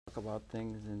about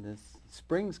things, and this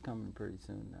spring's coming pretty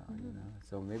soon now, you know,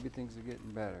 so maybe things are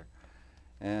getting better.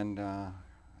 And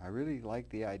I really like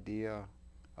the idea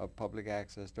of public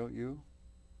access, don't you?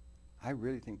 I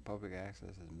really think public access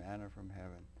is manna from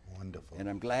heaven. Wonderful. And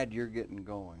I'm glad you're getting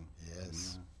going.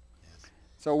 Yes. Yes.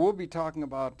 So we'll be talking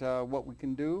about what we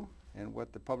can do and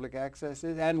what the public access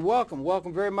is. And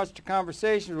welcome very much to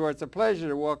Conversations, where it's a pleasure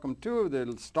to welcome two of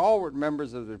the stalwart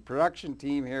members of the production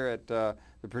team here at the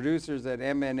producers at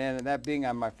MNN, and that being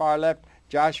on my far left,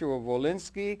 Joshua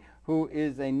Volinski, who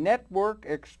is a networker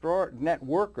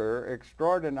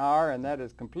extraordinaire, and that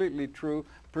is completely true.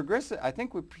 Progressive, I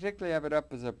think we particularly have it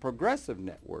up as a progressive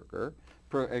networker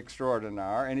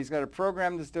extraordinaire, and he's got a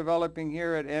program that's developing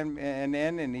here at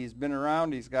MNN, and he's been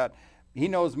around. He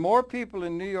knows more people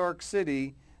in New York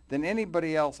City than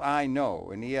anybody else I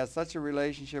know, and he has such a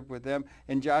relationship with them.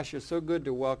 And Joshua, so good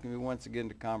to welcome you once again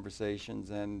to Conversations,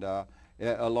 and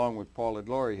along with Paula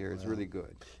Gloria here. It's really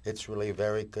good. It's really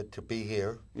very good to be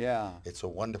here. Yeah. It's a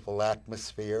wonderful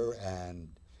atmosphere, and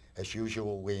as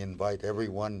usual, we invite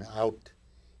everyone out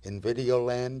in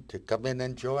Videoland to come in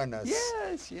and join us.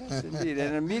 Yes, indeed.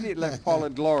 And immediately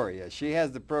Paula Gloria. She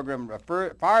has the program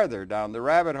farther down the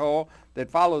rabbit hole that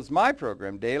follows my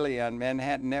program daily on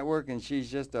Manhattan Network, and she's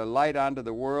just a light onto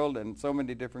the world in so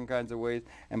many different kinds of ways.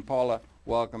 And Paula,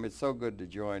 welcome. It's so good to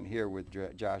join here with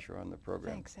Joshua on the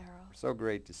program. Thanks, Errol. So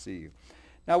great to see you.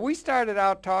 Now, we started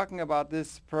out talking about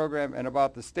this program and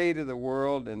about the state of the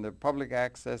world and the public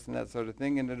access and that sort of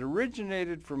thing, and it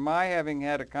originated from my having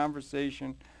had a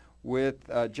conversation with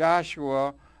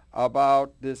Joshua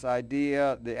about this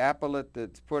idea, the epithet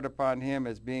that's put upon him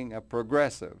as being a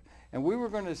progressive. And we were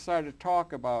going to start to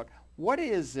talk about what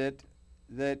is it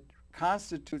that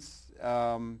constitutes,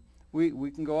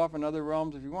 we can go off in other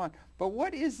realms if you want, but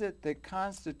what is it that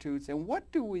constitutes, and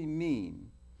what do we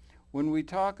mean when we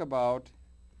talk about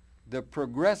the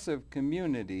progressive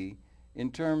community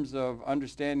in terms of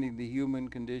understanding the human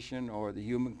condition or the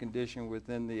human condition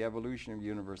within the evolution of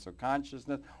universal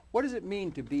consciousness? What does it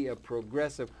mean to be a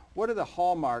progressive? What are the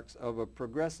hallmarks of a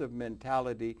progressive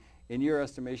mentality in your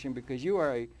estimation? Because you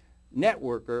are a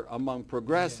networker among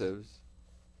progressives.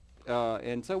 Yeah.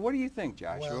 And so what do you think,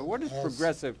 Joshua? Well, what does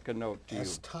progressive connote to you?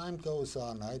 As time goes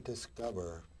on, I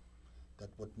discover that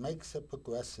what makes a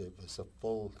progressive is a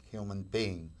full human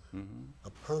being, a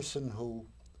person who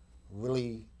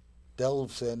really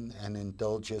delves in and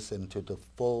indulges into the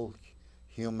full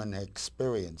human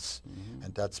experience,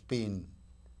 and that's being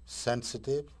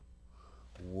sensitive,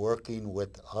 working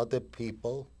with other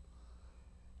people,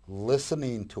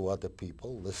 listening to other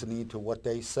people, listening to what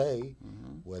they say,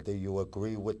 whether you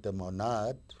agree with them or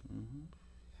not,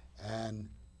 and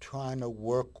trying to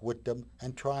work with them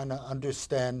and trying to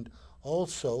understand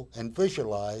also and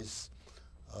visualize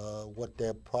what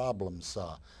their problems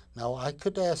are. Now, I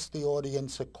could ask the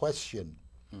audience a question.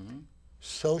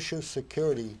 Social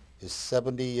Security is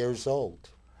 70 years old.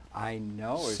 I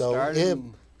know. So if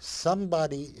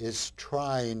somebody is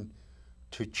trying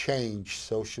to change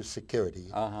Social Security,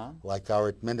 like our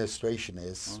administration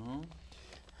is,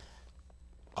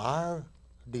 are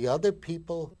the other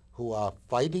people who are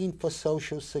fighting for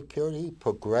Social Security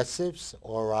progressives,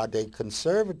 or are they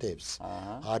conservatives?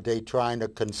 Are they trying to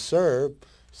conserve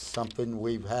something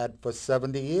we've had for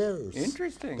 70 years?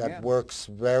 Interesting. That works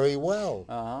very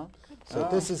well. So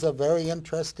this is a very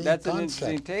interesting concept. That's an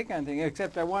interesting take on things,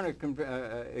 except I want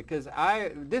to, because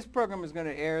this program is going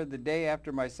to air the day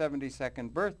after my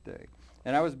 72nd birthday.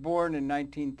 And I was born in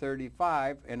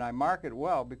 1935, and I mark it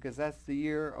well because that's the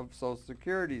year of Social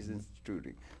Security's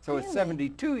instituting. So it's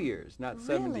 72 years, not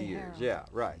 70 years. Harold? Yeah,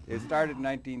 right. It started in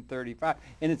 1935.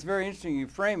 And it's very interesting you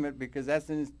frame it, because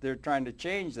they're trying to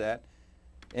change that.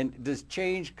 And does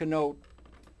change connote,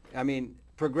 I mean,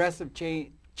 progressive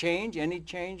change, any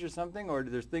change or something, or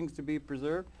there's things to be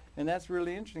preserved? And that's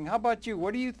really interesting. How about you?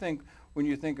 What do you think when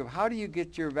you think of how do you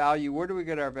get your value, where do we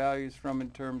get our values from in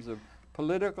terms of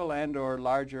political and or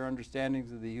larger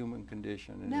understandings of the human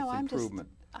condition and its improvement?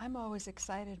 I'm always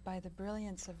excited by the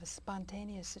brilliance of a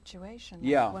spontaneous situation.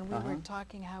 Yeah. When we were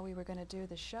talking how we were going to do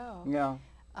the show,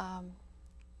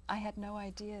 I had no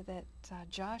idea that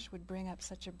Josh would bring up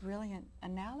such a brilliant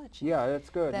analogy. Yeah, that's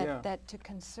good. That to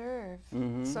conserve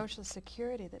Social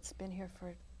Security that's been here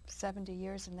for 70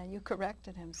 years, and then you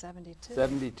corrected him, 72.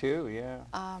 72,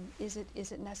 yeah. Is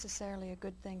it necessarily a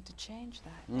good thing to change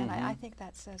that? And I think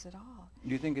that says it all.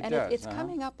 You think it and does? It's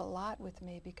coming up a lot with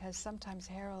me, because sometimes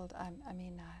Harold,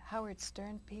 Howard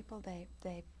Stern people,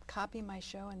 they copy my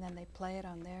show and then they play it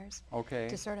on theirs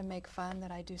to sort of make fun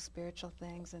that I do spiritual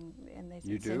things, and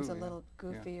it seems a little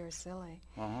goofy or silly.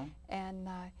 And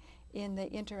in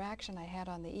the interaction I had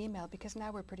on the email, because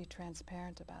now we're pretty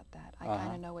transparent about that. I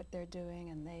kind of know what they're doing,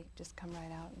 and they just come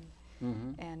right out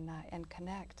and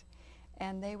connect.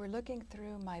 And they were looking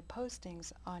through my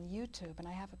postings on YouTube, and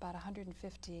I have about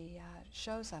 150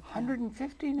 shows up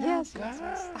 150 now? Yes,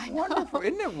 yes, I know. Wonderful.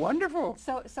 Isn't it wonderful?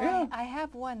 So yeah. I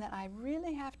have one that I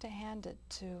really have to hand it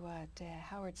to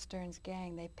Howard Stern's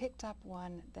gang. They picked up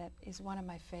one that is one of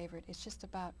my favorite. It's just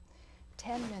about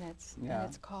 10 minutes, and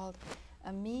it's called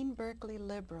A Mean Berkeley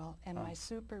Liberal and My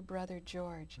Super Brother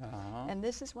George. And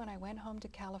this is when I went home to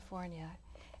California,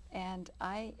 and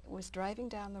I was driving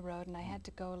down the road, and I had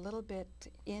to go a little bit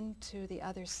into the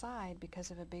other side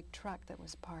because of a big truck that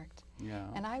was parked. Yeah.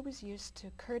 And I was used to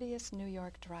courteous New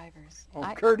York drivers. Oh,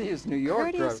 courteous New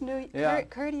York drivers.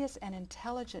 Courteous and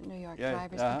intelligent New York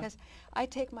drivers, because I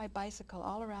take my bicycle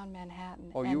all around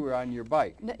Manhattan. Oh, you were on your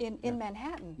bike? In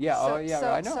Manhattan. Yeah, so,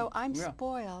 I know. So I'm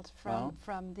spoiled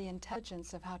from the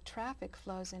intelligence of how traffic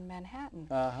flows in Manhattan.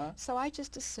 So I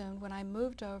just assumed when I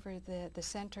moved over the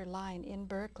center line in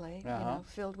Berkeley, you know,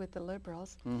 filled with the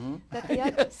liberals,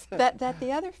 that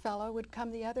the other fellow would come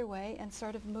the other way and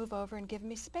sort of move over and give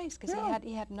me space, because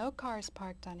he had no cars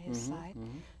parked on his side.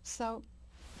 So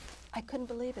I couldn't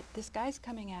believe it. This guy's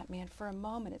coming at me, and for a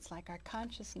moment it's like our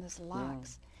consciousness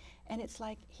locks, and it's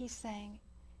like he's saying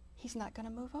he's not going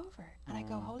to move over. And I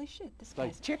go, holy shit, this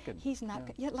guy's like chicken. He's not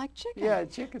like chicken. Yeah,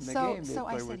 chicken. The game so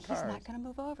I play said, with cars. he's not going to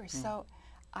move over. So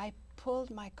I pulled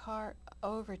my car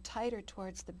over tighter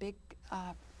towards the big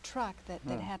truck that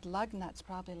had lug nuts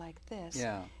probably like this,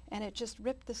 and it just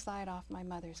ripped the side off my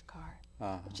mother's car.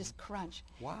 Just crunch.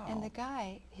 Wow. And the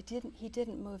guy, he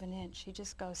didn't move an inch. He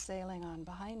just goes sailing on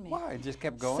behind me. Wow, it just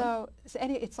kept going? So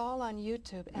anyway, it's all on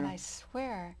YouTube, and I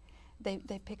swear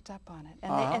they picked up on it.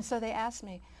 And, and so they asked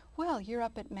me, well, you're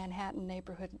up at Manhattan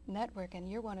Neighborhood Network,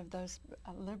 and you're one of those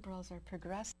liberals or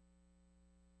progressives.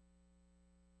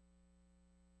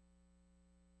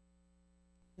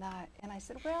 And I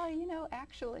said, well, you know,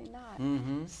 actually not.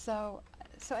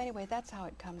 So anyway, that's how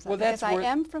it comes up. Because I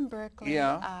am from Berkeley.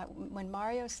 When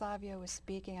Mario Savio was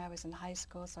speaking, I was in high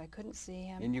school, so I couldn't see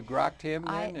him. And you grokked him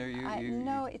then? Or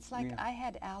no, it's like I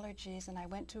had allergies, and I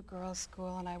went to a girls'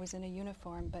 school, and I was in a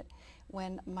uniform. But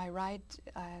when my ride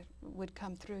would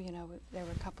come through, you know, there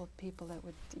were a couple of people that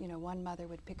would, you know, one mother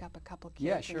would pick up a couple kids.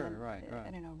 Yeah, sure, and then, right.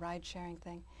 I don't know, ride-sharing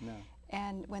thing. No.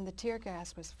 And when the tear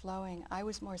gas was flowing, I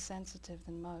was more sensitive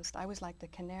than most. I was like the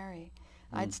canary.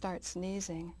 I'd start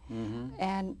sneezing.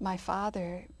 And my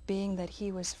father, being that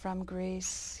he was from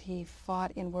Greece, he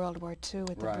fought in World War II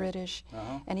with the British,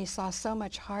 and he saw so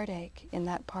much heartache in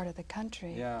that part of the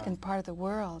country, in part of the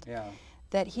world,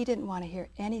 that he didn't want to hear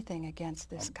anything against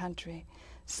this country.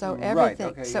 So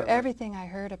everything, everything I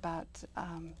heard about,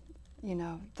 you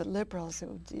know, the liberals,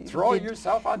 throw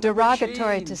yourself on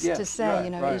derogatory to say, you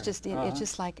know, it's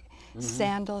just like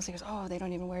sandals. He goes, oh, they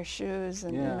don't even wear shoes,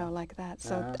 and you know, like that.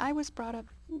 So I was brought up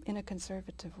in a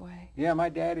conservative way. Yeah, my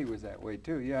daddy was that way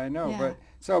too. Yeah, I know.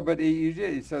 But you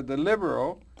did. So the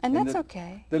liberal. And that's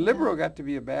okay. The liberal got to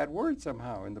be a bad word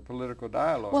somehow in the political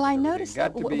dialogue. Well, I noticed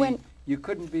got to be. You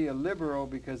couldn't be a liberal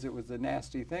because it was a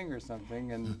nasty thing or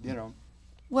something, and you know.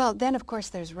 Well, then, of course,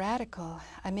 there's radical.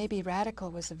 Maybe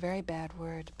radical was a very bad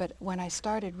word, but when I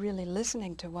started really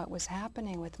listening to what was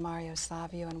happening with Mario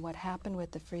Savio and what happened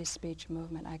with the free speech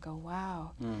movement, I go,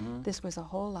 wow, this was a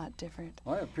whole lot different.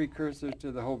 Well, a precursor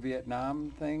to the whole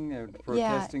Vietnam thing,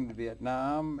 protesting the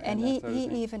Vietnam. And he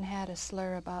even had a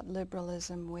slur about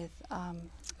liberalism with,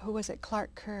 who was it,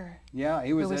 Clark Kerr. Yeah,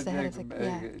 he was the head of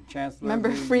the chancellor.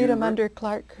 Remember freedom under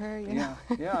Clark Kerr? You know?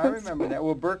 Yeah, I remember that.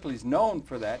 Well, Berkeley's known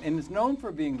for that, and it's known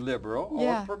for being liberal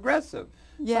or progressive.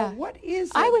 Yeah. So what is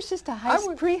it? I was just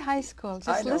pre-high school,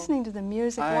 just listening to the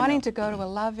music, wanting to go to a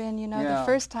love-in, you know. The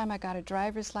first time I got a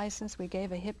driver's license, we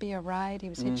gave a hippie a ride. He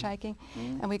was hitchhiking,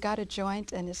 and we got a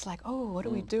joint, and it's like, oh, what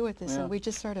do we do with this? And we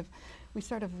just sort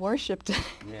of worshipped it.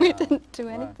 We didn't do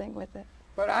anything with it.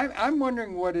 But I'm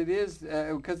wondering what it is,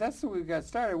 because that's what we got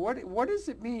started. What does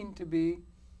it mean to be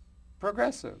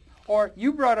progressive? Or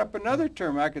you brought up another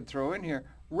term I could throw in here,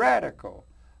 radical.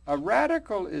 A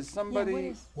radical is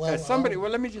somebody, well,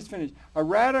 let me just finish. A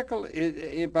radical,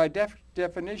 by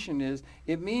definition,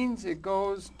 it means it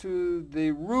goes to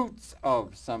the roots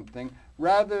of something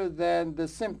rather than the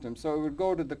symptoms. So it would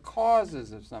go to the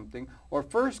causes of something, or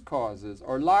first causes,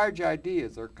 or large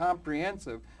ideas, or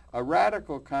comprehensive, a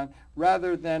radical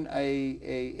rather than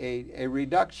a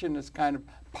reductionist kind of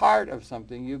part of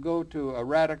something. You go to a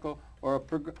radical, or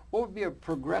what would be a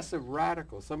progressive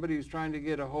radical? Somebody who's trying to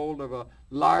get a hold of a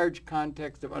large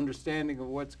context of understanding of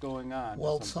what's going on.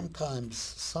 Well,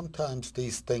 sometimes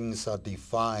these things are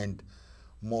defined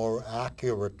more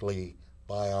accurately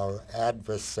by our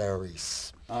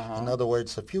adversaries. Uh-huh. In other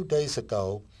words, a few days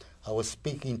ago, I was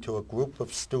speaking to a group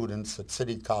of students at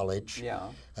City College, Yeah.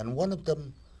 and one of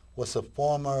them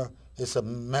is a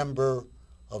member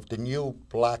of the new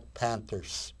Black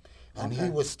Panthers. And Okay. he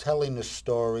was telling a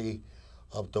story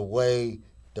of the way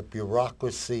the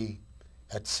bureaucracy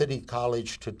at City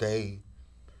College today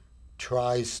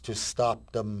tries to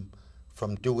stop them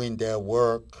from doing their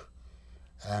work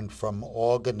and from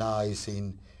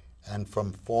organizing and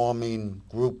from forming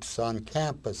groups on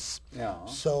campus. Yeah.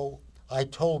 So I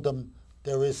told them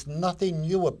there is nothing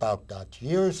new about that.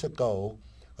 Years ago,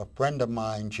 a friend of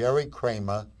mine, Jerry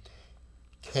Kramer,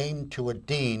 came to a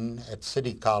dean at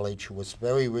City College who was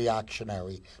very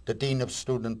reactionary, the dean of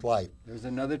student life. There's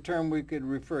another term we could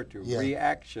refer to, Yeah.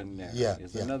 reactionary. Yeah,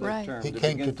 is yeah. another Right. term. He that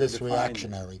came to begins this define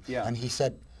reactionary, it. Yeah. and he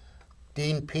said,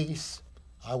 Dean Peace,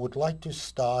 I would like to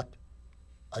start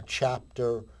a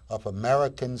chapter of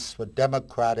Americans for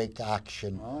Democratic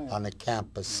Action on the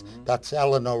campus. Mm-hmm. That's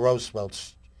Eleanor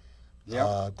Roosevelt's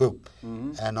group,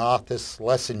 Mm-hmm. and Arthur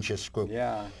Schlesinger's group.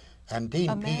 Yeah. And Dean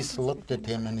Americans Peace for looked at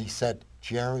him and he said,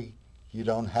 Jerry, you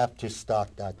don't have to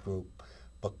start that group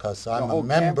because I'm whole a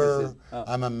member. campus is-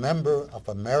 I'm a member of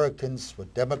Americans for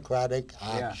Democratic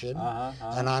Action,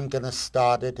 Uh-huh. and I'm going to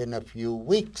start it in a few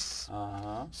weeks.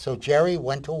 Uh-huh. So Jerry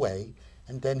went away,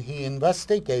 and then he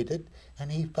investigated,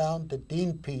 and he found that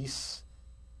Dean Peace,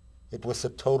 it was a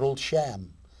total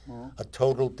sham, a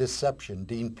total deception.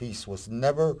 Dean Peace was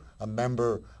never a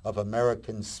member of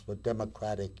Americans for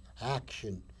Democratic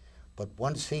Action. But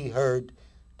once he heard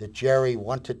that Jerry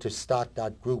wanted to start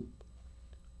that group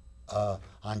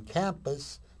on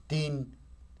campus, Dean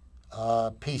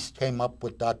Peace came up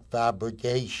with that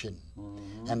fabrication.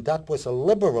 And that was a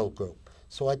liberal group.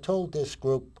 So I told this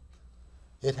group,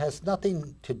 it has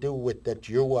nothing to do with that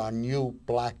you are new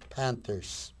Black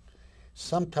Panthers.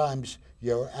 Sometimes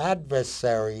your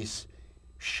adversaries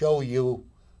show you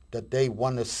that they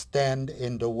want to stand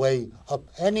in the way of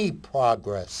any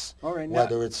progress, All right, now-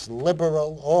 whether it's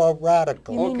liberal or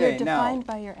radical. You mean Okay, you're now- defined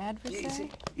by your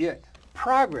adversary? Yeah.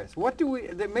 Progress. What do we?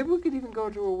 Maybe we could even go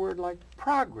to a word like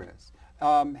progress.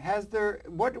 Has there?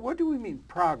 What do we mean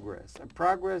progress?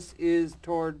 Progress is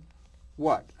toward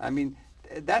what? I mean,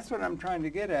 that's what I'm trying to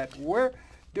get at. Where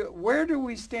do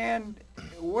we stand?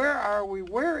 Where are we?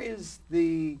 Where is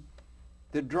the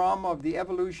drama of the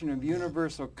evolution of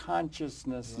universal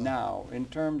consciousness now in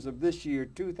terms of this year,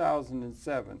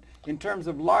 2007, in terms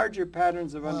of larger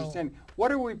patterns of understanding? What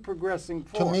are we progressing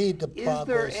for? To me, the is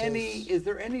there progress is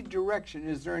there any direction?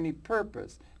 Is there any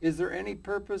purpose? Is there any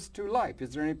purpose to life?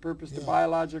 Is there any purpose to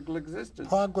biological existence?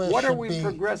 Progress what are should we be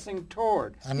progressing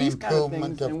toward? an These kind of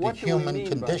improvement things, of and the what do we human mean by-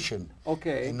 condition.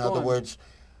 Okay. In go other on. words,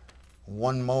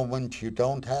 one moment you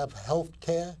don't have health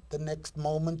care, the next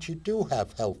moment you do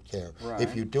have health care. Right.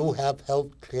 If you do have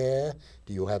health care,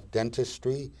 do you have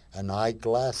dentistry and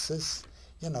eyeglasses?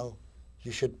 You know,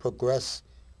 you should progress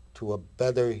to a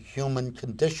better human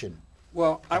condition,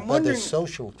 Well, a I'm better wondering.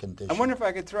 social condition. I wonder if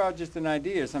I could throw out just an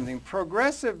idea or something.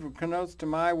 Progressive connotes, to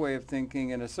my way of thinking,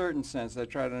 in a certain sense, I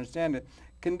try to understand it,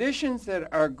 conditions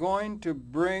that are going to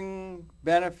bring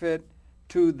benefit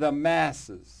to the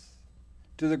masses,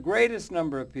 to the greatest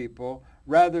number of people,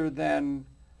 rather than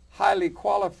highly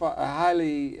qualified,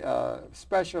 highly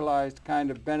specialized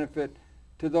kind of benefit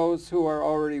to those who are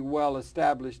already well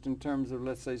established in terms of,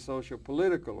 let's say, social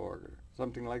political order,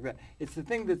 something like that. It's the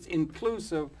thing that's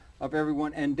inclusive of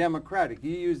everyone and democratic.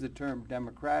 You use the term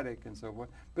democratic and so forth,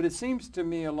 but it seems to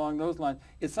me along those lines,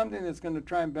 it's something that's going to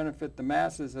try and benefit the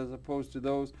masses as opposed to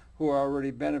those who are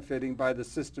already benefiting by the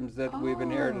systems that we've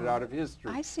inherited out of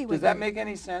history. I see what Does that you're- make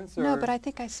any sense? No, or- but I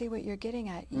think I see what you're getting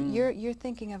at. You're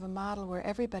thinking of a model where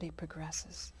everybody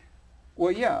progresses.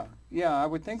 Well, yeah, I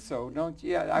would think so. Don't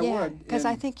you? Yeah, I would. Because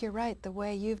I And- think you're right. The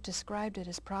way you've described it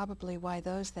is probably why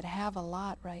those that have a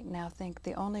lot right now think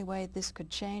the only way this could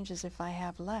change is if I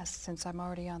have less, since I'm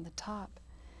already on the top.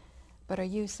 But are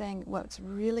you saying what's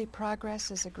really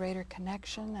progress is a greater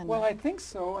connection and Well, I think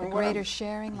so. a And what I'm- greater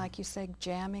sharing, like you say,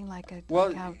 jamming, like a Well,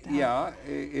 like how yeah,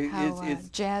 how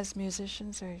jazz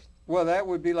musicians are. well, that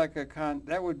would be like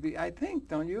that would be, I think,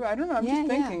 don't you? I don't know. I'm Yeah,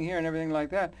 just yeah. thinking here and everything like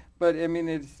that. But I mean,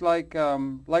 it's like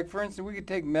for instance, we could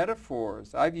take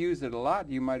metaphors. I've used it a lot.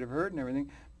 You might have heard and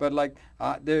everything. But like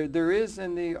there is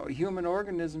in the human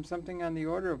organism something on the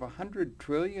order of 100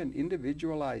 trillion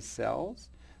individualized cells.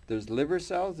 There's liver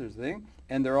cells, there's thing,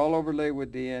 and they're all overlaid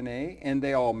with DNA, and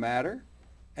they all matter,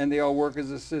 and they all work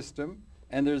as a system.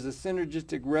 And there's a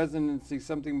synergistic resonancy,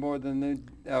 something more than the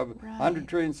 100 Right.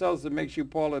 trillion cells that makes you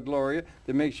Paula Gloria,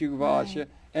 that makes you Vasha, Right.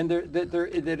 and that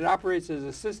it operates as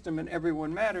a system and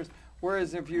everyone matters.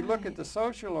 Whereas if you look at the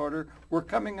social order, we're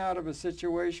coming out of a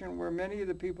situation where many of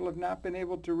the people have not been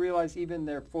able to realize even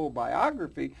their full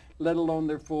biography, let alone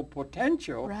their full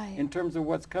potential in terms of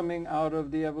what's coming out of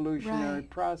the evolutionary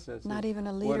process. Not even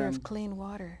a liter of clean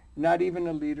water. Not even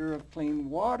a liter of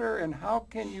clean water. And how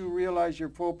can you realize your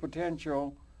full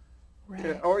potential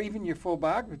or even your full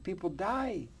biography? People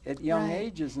die at young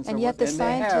ages and so yet forth.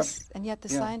 And yet the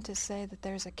scientists say that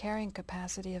there's a carrying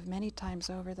capacity of many times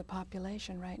over the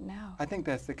population right now. I think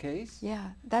that's the case. Yeah,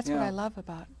 that's what I love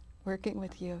about working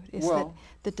with you, is that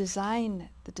the design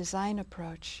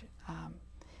approach,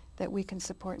 that we can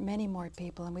support many more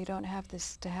people, and we don't have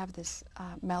this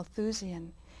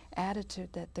Malthusian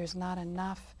attitude that there's not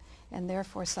enough, and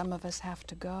therefore some of us have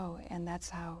to go, and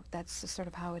that's sort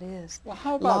of how it is. Well,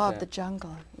 how about law of the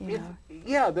jungle, you know.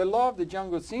 Yeah, the law of the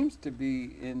jungle seems to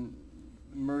be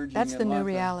emerging. That's the new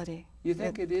reality. You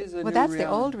think it is a new reality? Well, that's the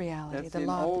old reality, that's the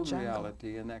law old of the jungle.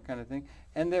 reality and that kind of thing.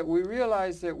 And that we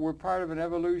realize that we're part of an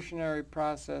evolutionary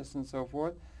process and so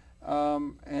forth,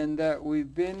 and that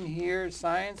we've been here,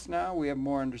 science now, we have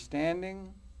more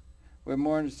understanding. We're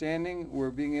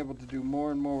being able to do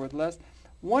more and more with less.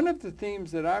 One of the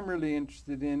themes that I'm really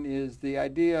interested in is the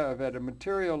idea of, at a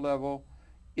material level,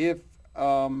 if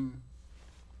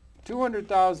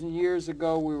 200,000 years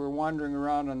ago we were wandering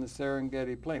around on the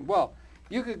Serengeti Plain. Well,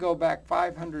 you could go back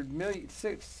 500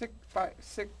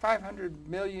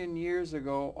 million years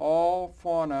ago. All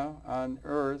fauna on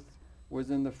Earth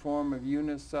was in the form of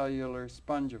unicellular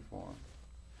spongiform.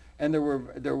 And there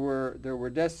were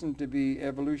destined to be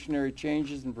evolutionary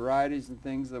changes and varieties and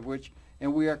things of which,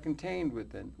 and we are contained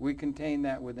within. We contain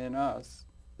that within us,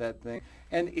 that thing.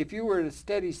 And if you were in a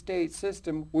steady state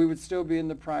system, we would still be in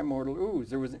the primordial ooze.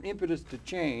 There was an impetus to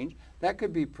change. That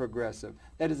could be progressive.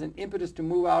 That is an impetus to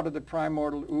move out of the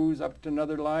primordial ooze up to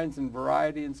another lines and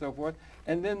variety and so forth.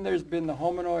 And then there's been the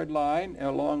hominoid line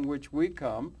along which we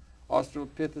come,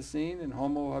 Australopithecine and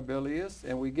Homo habilis,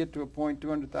 and we get to a point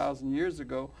 200,000 years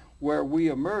ago where we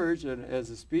emerge as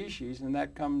a species, and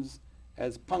that comes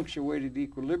as punctuated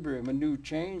equilibrium, a new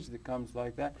change that comes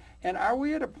like that. And are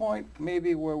we at a point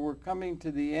maybe where we're coming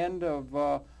to the end of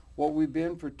what we've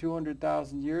been for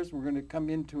 200,000 years? We're going to come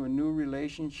into a new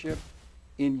relationship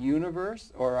in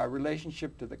universe, or our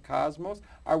relationship to the cosmos?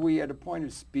 Are we at a point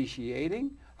of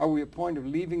speciating? Are we at a point of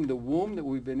leaving the womb that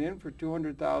we've been in for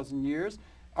 200,000 years?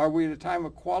 Are we at a time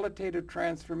of qualitative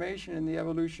transformation in the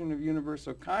evolution of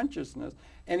universal consciousness?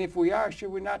 And if we are, should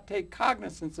we not take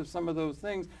cognizance of some of those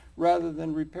things rather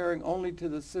than repairing only to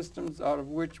the systems out of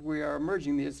which we are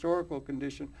emerging, the historical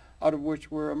condition out of which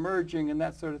we're emerging and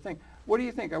that sort of thing? What do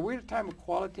you think? Are we at a time of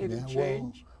qualitative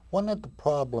change? Well, one of the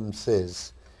problems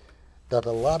is that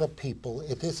a lot of people,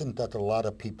 it isn't that a lot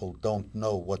of people don't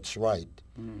know what's right.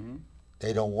 Mm-hmm.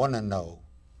 They don't want to know.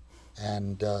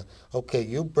 And, okay,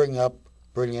 you bring up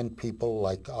brilliant people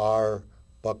like R.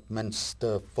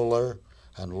 Buckminster Fuller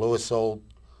and Louis O.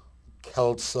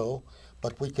 Kelso,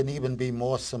 but we can even be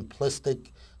more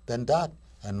simplistic than that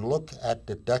and look at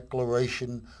the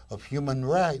Declaration of Human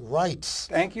Rights.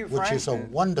 Thank you, which is a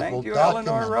wonderful document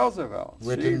Eleanor Roosevelt.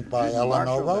 written by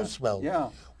Eleanor Roosevelt,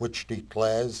 which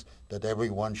declares that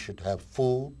everyone should have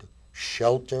food,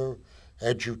 shelter,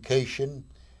 education,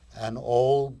 and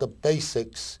all the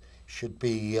basics should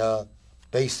be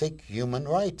basic human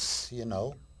rights, you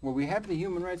know. Well, we have the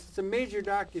human rights. It's a major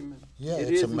document. Yeah,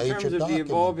 it's a major document. In terms of the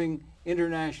evolving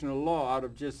international law out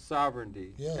of just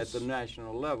sovereignty at the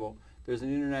national level. There's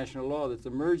an international law that's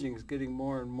emerging. It's getting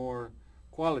more and more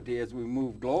quality as we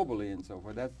move globally and so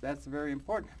forth. That's very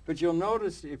important. But you'll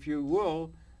notice, if you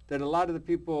will, that a lot of the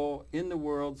people in the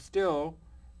world still,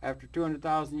 after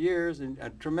 200,000 years, and a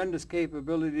tremendous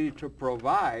capability to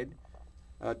provide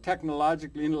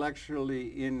technologically,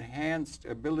 intellectually enhanced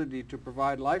ability to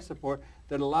provide life support,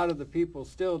 that a lot of the people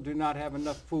still do not have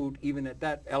enough food, even at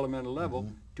that elemental level,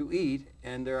 to eat.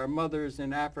 And there are mothers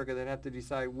in Africa that have to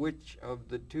decide which of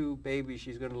the two babies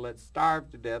she's going to let starve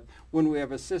to death, when we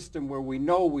have a system where we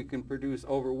know we can produce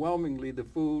overwhelmingly the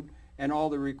food and all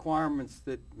the requirements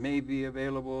that may be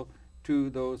available to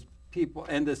those people.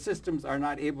 And the systems are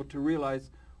not able to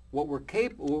realize what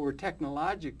we're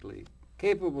technologically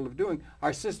capable of doing.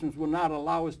 Our systems will not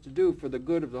allow us to do for the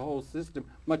good of the whole system,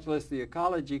 much less the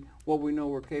ecology, what we know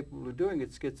we're capable of doing.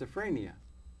 It's schizophrenia.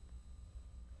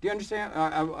 Do you understand? Do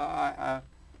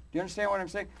you understand what I'm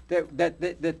saying?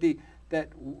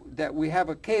 That we have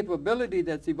a capability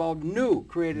that's evolved new,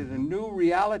 created a new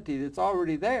reality that's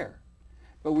already there,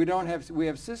 but we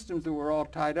have systems that we're all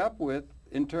tied up with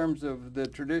in terms of the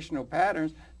traditional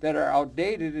patterns that are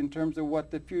outdated in terms of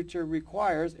what the future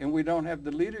requires, and we don't have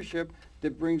the leadership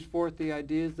that brings forth the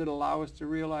ideas that allow us to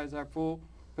realize our full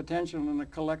potential in a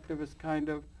collectivist kind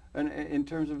of, in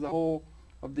terms of the whole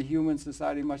of the human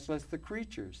society, much less the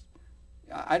creatures.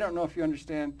 I don't know if you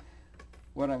understand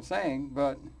what I'm saying,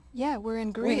 but yeah, we're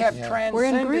in grief. We have transcended. We're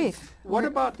in grief. What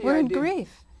about the idea? We're in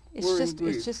grief.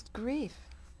 It's just grief.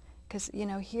 Because, you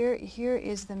know, here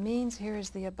is the means, here is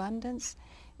the abundance,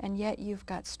 and yet you've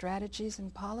got strategies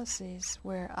and policies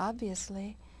where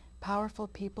obviously powerful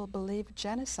people believe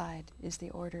genocide is the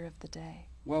order of the day.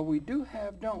 Well, we do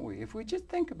have, don't we? If we just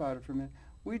think about it for a minute,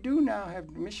 we do now have,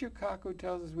 Monsieur Kaku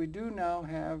tells us we do now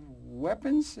have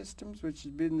weapons systems, which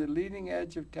has been the leading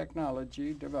edge of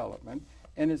technology development,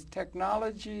 and it's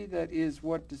technology that is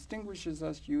what distinguishes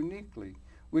us uniquely.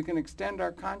 We can extend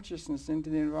our consciousness into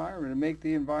the environment and make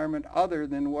the environment other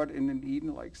than what, in an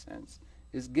Eden-like sense,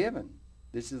 is given.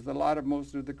 This is the lot of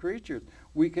most of the creatures.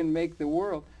 We can make the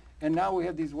world. And now we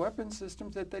have these weapon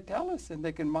systems that they tell us, and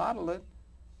they can model it,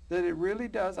 that it really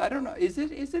does. I don't know. Is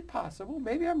it possible?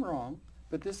 Maybe I'm wrong.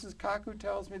 But this is, Kaku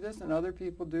tells me this, and other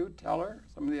people do, Teller,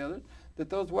 some of the others, that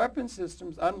those weapon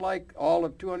systems, unlike all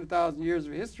of 200,000 years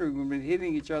of history, we've been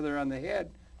hitting each other on the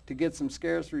head to get some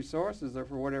scarce resources or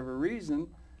for whatever reason,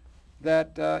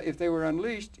 that if they were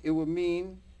unleashed, it would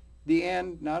mean the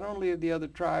end not only of the other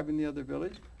tribe and the other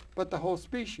village, but the whole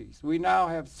species. We now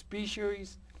have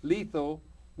species lethal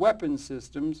weapon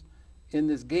systems in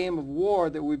this game of war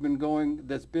that we've been going,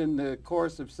 that's been the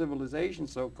course of civilization,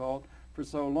 so-called, for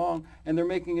so long, and they're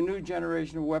making a new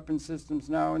generation of weapon systems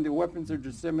now, and the weapons are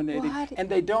disseminating, and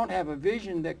they don't have a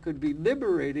vision that could be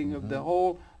liberating of the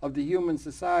whole of the human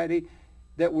society.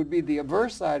 That would be the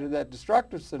averse side of that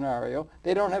destructive scenario.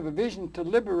 They don't have a vision to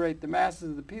liberate the masses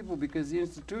of the people because the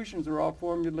institutions are all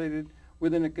formulated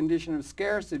within a condition of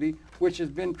scarcity, which has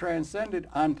been transcended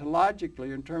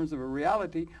ontologically in terms of a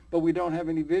reality, but we don't have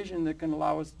any vision that can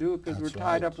allow us to do it because we're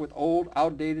tied up with old,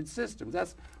 outdated systems.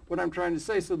 That's what I'm trying to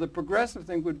say. So the progressive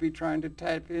thing would be trying to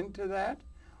tap into that?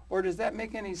 Or does that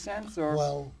make any sense? Or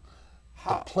well,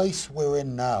 the place we're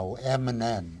in now,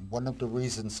 M&N, one of the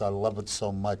reasons I love it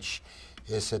so much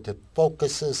is that it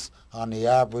focuses on the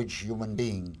average human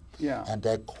being and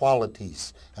their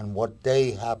qualities and what they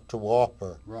have to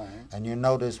offer. Right. And you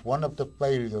notice one of the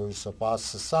failures of our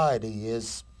society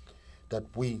is that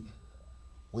we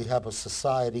have a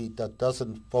society that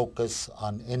doesn't focus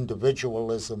on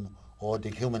individualism or the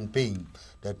human being.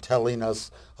 They're telling us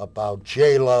about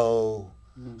J-Lo,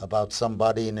 about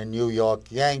somebody in the New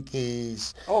York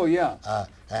Yankees. Oh, yeah.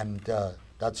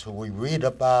 That's who we read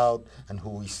about and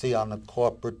who we see on the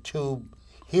corporate tube.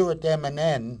 Here at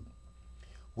M&N,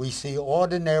 we see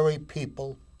ordinary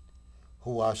people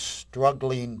who are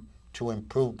struggling to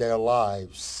improve their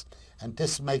lives. And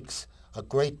this makes a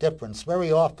great difference.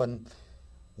 Very often,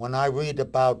 when I read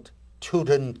about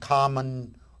Tutankhamun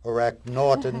or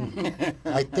Akhenaten,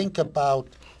 I think about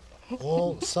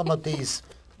some of these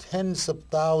tens of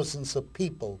thousands of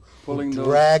people who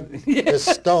dragged the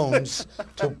stones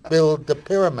to build the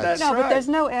pyramids. But there's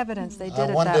no evidence they did it that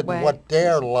way. I wondered what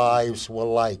their lives were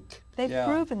like. They've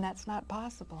proven that's not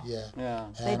possible. Yeah.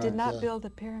 They did not build the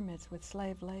pyramids with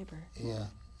slave labor. Yeah,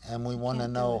 and we want to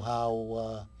know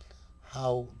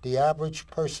how the average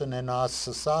person in our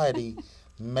society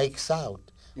makes out.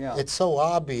 Yeah. It's so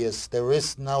obvious there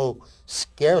is no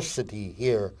scarcity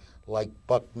here, like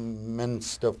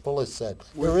Buckminster Fuller said.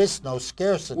 There is no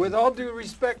scarcity. With all due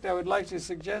respect, I would like to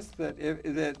suggest that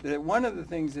that one of the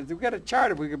things is, we've got a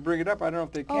chart, if we could bring it up, I don't know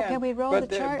if they can. Oh, can we roll the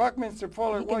chart? But Buckminster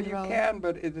Fuller, well, you can,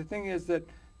 but the thing is that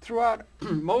throughout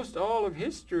most all of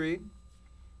history,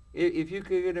 if you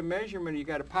could get a measurement, you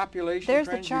got a population. There's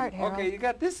the chart, Harold. Okay, you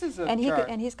got, this is a and chart.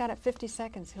 And he's got it 50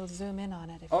 seconds. He'll zoom in on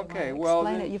it if okay, you want to well,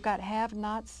 explain it. You've got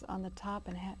have-nots on the top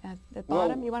and at the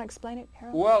bottom. You want to explain it,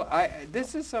 Harold? Well,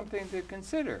 this is something to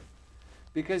consider,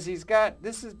 because he's got,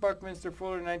 this is Buckminster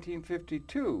Fuller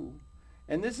 1952,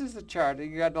 and this is the chart.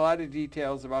 You got a lot of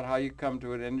details about how you come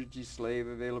to an energy slave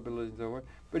availability and so forth,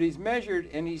 but he's measured,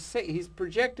 and he's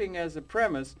projecting as a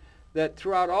premise that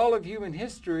throughout all of human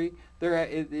history,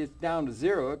 it's down to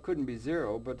zero. It couldn't be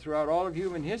zero, but throughout all of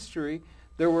human history,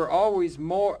 there were always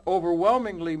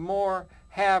overwhelmingly more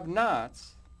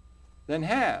have-nots than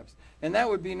haves. And that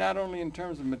would be not only in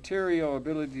terms of material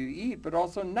ability to eat, but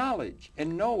also knowledge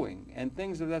and knowing and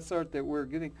things of that sort that we're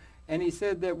getting. And he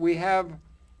said that we had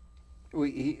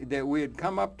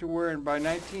come up to where, by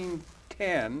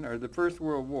 1910, or the First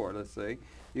World War, let's say,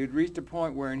 you'd reached a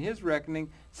point where, in his reckoning,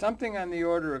 something on the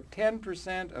order of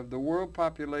 10% of the world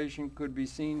population could be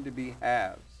seen to be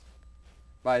haves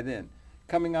by then.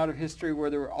 coming out of history where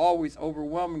there were always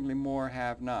overwhelmingly more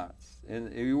have-nots.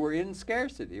 And we were in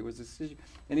scarcity. It was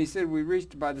and he said we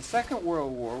reached by the Second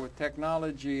World War with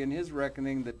technology, in his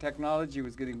reckoning, the technology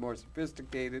was getting more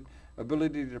sophisticated,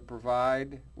 ability to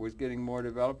provide was getting more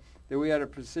developed, that we had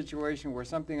a situation where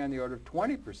something on the order of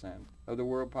 20% of the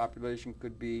world population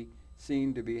could be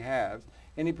seen to be haves.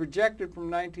 And he projected from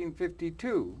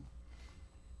 1952,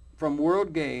 from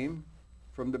world game,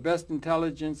 from the best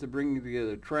intelligence of bringing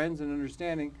together trends and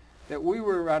understanding, that we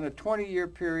were on a 20-year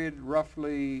period,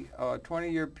 roughly a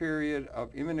 20-year period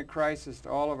of imminent crisis to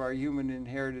all of our human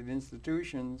inherited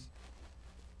institutions,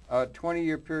 a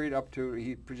 20-year period up to,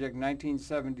 he projected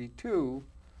 1972,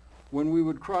 when we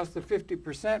would cross the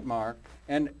 50% mark,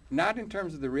 and not in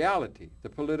terms of the reality, the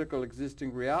political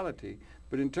existing reality,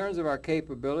 but in terms of our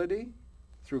capability,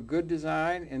 through good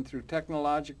design and through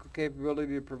technological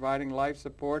capability of providing life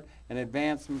support and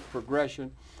advancement,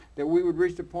 progression, that we would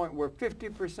reach the point where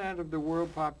 50% of the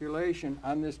world population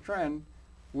on this trend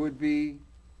would be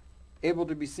able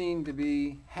to be seen to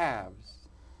be haves.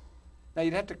 Now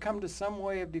you'd have to come to some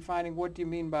way of defining what do you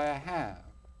mean by a have.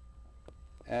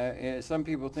 Some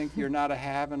people think you're not a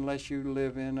have unless you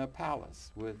live in a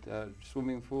palace with a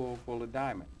swimming pool full of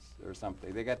diamonds or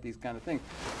something. They got these kind of things.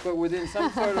 But within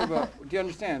some sort of a, do you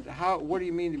understand, what do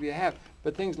you mean to be a have?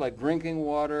 But things like drinking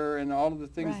water and all of the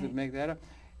things that make that up.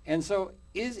 And so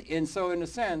in a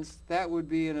sense, that would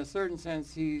be, in a certain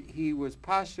sense, he was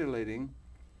postulating,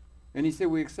 and he said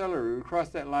we accelerated. We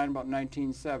crossed that line about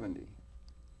 1970.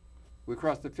 We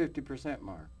crossed the 50%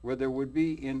 mark, where there would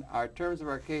be, in our terms of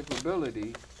our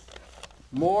capability,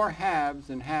 more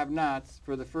haves and have-nots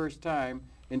for the first time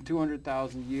in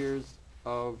 200,000 years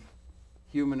of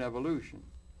human evolution.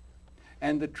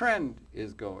 And the trend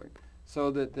is going. So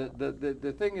that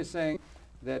the thing is saying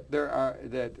that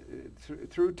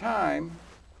through time,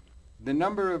 the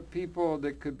number of people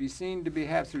that could be seen to be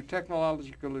haves through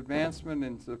technological advancement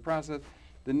and the process,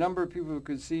 the number of people who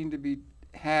could seen to be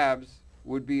haves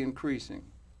would be increasing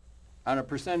on a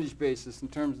percentage basis in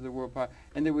terms of the world population.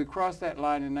 And then we crossed that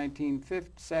line in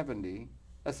 1970.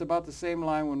 That's about the same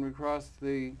line when we crossed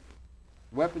the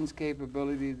weapons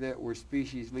capability that were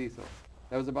species lethal.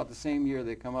 That was about the same year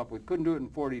they come up with. Couldn't do it in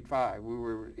 45. We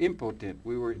were impotent.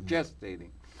 We were gestating.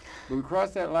 But we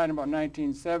crossed that line about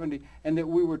 1970, and that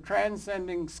we were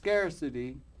transcending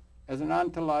scarcity as an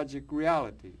ontologic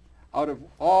reality out of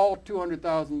all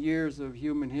 200,000 years of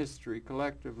human history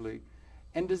collectively.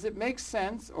 And does it make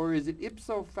sense, or is it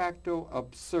ipso facto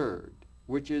absurd,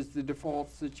 which is the default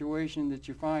situation that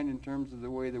you find in terms of the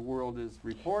way the world is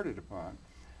reported upon,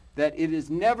 that it is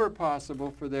never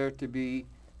possible for there to be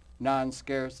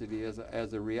non-scarcity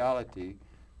as a reality,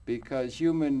 because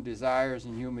human desires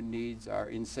and human needs are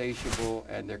insatiable,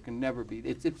 and there can never be,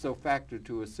 it's ipso facto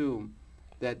to assume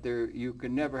that you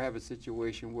can never have a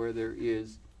situation where there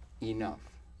is enough,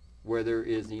 where there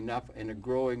is enough and a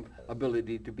growing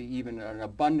ability to be even an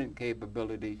abundant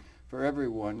capability for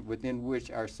everyone, within which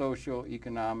our social,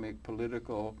 economic,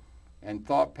 political, and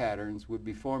thought patterns would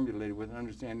be formulated with an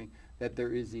understanding that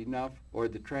there is enough, or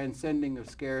the transcending of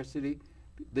scarcity.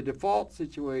 The default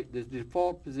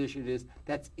position is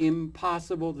that's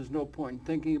impossible. There's no point in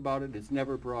thinking about it. It's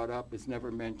never brought up. It's never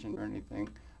mentioned or anything,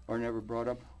 or never brought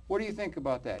up. What do you think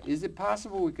about that? Is it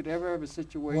possible we could ever have a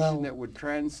situation that would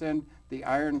transcend the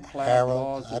ironclad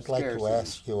laws of scarcity? I'd like to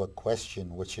ask you a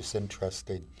question which is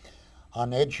interesting.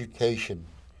 On education,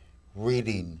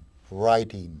 reading,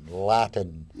 writing,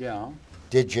 Latin,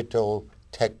 digital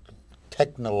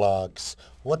technologues,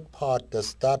 what part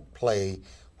does that play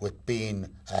with being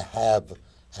a have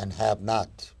and have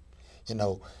not? You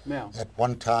know, at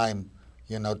one time,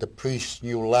 you know, the priests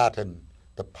knew Latin,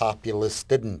 the populace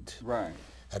didn't. Right.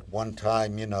 At one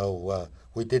time, you know,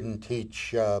 we didn't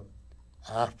teach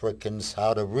Africans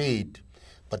how to read,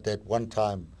 but at one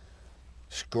time,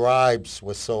 scribes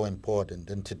were so important.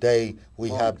 And today, we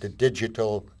have the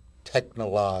digital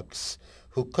technologues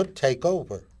who could take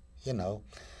over, you know.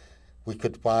 We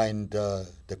could find the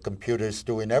computers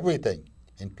doing everything,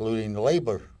 including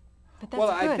labor. But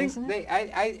that's good, I think isn't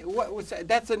it?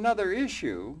 that's another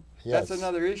issue. Yes. That's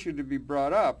another issue to be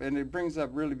brought up, and it brings up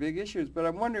really big issues. But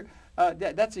I wonder,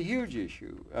 that's a huge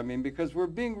issue. I mean, because we're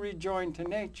being rejoined to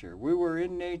nature. We were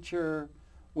in nature,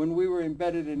 when we were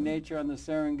embedded in nature on the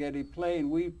Serengeti Plain,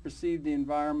 we perceived the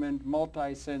environment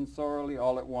multisensorily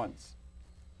all at once.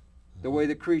 The way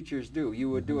the creatures do. You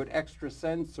would do it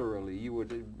extrasensorily. You would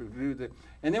do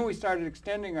and then we started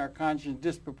extending our conscience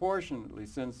disproportionately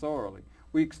sensorily.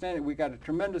 We got a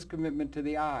tremendous commitment to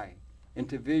the eye and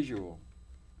to visual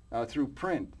through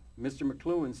print. Mr.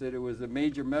 McLuhan said it was a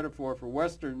major metaphor for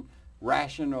Western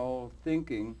rational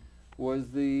thinking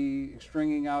was the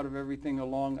stringing out of everything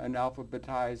along an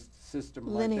alphabetized system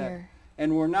like that. Linear.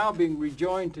 And we're now being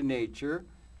rejoined to nature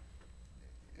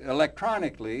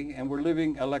electronically, and we're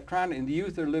living and the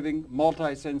youth are living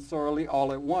multisensorially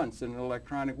all at once in an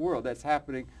electronic world. That's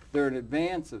happening. They're in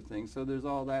advance of things. So there's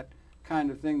all that kind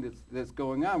of thing that's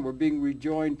going on. We're being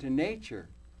rejoined to nature,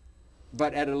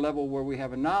 but at a level where we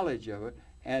have a knowledge of it,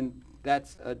 and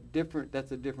that's a different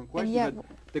question. Yet, but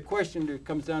the question that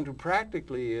comes down to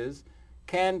practically is,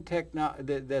 can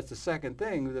that's the second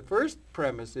thing. The first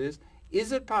premise is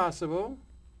it possible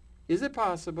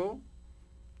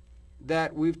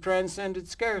that we've transcended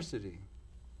scarcity,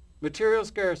 material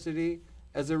scarcity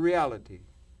as a reality?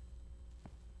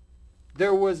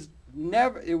 It was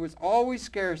always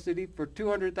scarcity for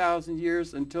 200,000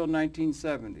 years until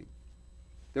 1970.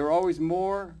 There were always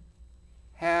more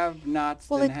have-nots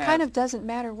than Well, it have. kind of doesn't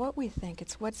matter what we think.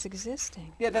 It's what's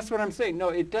existing. Yeah, that's what I'm saying. No,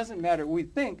 it doesn't matter what we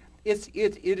think. It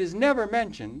is never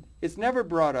mentioned. It's never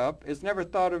brought up. It's never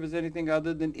thought of as anything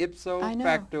other than ipso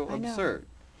facto absurd.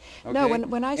 Okay? No,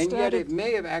 when I started... And yet it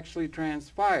may have actually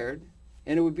transpired,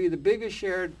 and it would be the biggest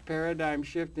shared paradigm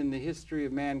shift in the history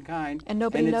of mankind, and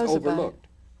nobody knows it's overlooked. about it.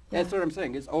 Yeah. That's what I'm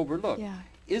saying. It's overlooked. Yeah.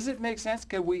 Does it make sense?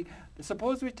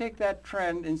 Suppose we take that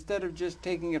trend, instead of just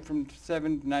taking it from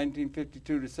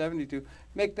 1952 to 72,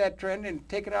 make that trend and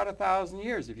take it out 1,000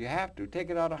 years if you have to.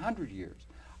 Take it out 100 years.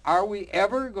 Are we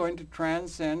ever going to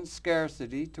transcend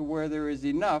scarcity to where there is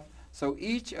enough so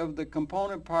each of the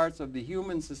component parts of the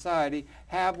human society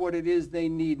have what it is they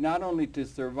need, not only to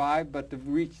survive, but to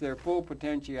reach their full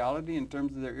potentiality in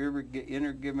terms of their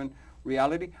inner given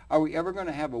reality? Are we ever going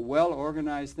to have a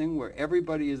well-organized thing where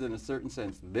everybody is, in a certain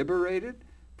sense, liberated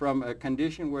from a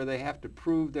condition where they have to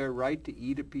prove their right to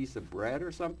eat a piece of bread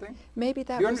or something? Maybe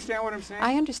that Do you understand what I'm saying?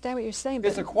 I understand what you're saying.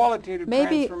 It's a qualitative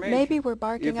transformation. Maybe we're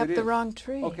barking up the wrong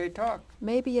tree. Okay, talk.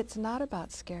 Maybe it's not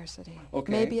about scarcity.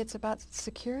 Okay. Maybe it's about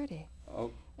security.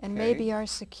 Okay. And maybe our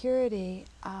security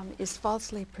is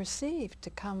falsely perceived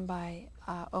to come by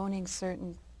owning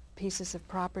certain pieces of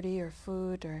property or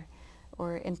food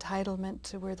or entitlement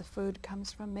to where the food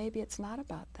comes from. Maybe it's not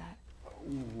about that.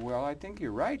 Well, I think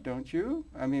you're right, don't you?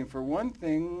 I mean, for one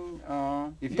thing,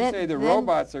 if you say the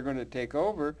robots are going to take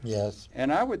over, yes,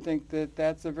 and I would think that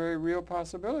that's a very real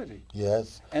possibility.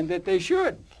 Yes. And that they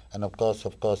should. And of course,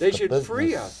 they should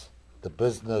free us. The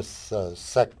business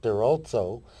sector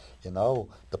also,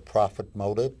 the profit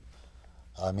motive.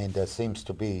 I mean, there seems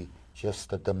to be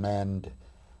just a demand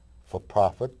for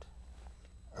profit,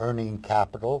 earning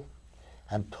capital,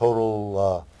 and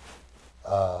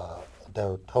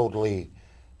they're totally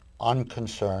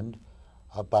unconcerned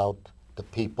about the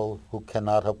people who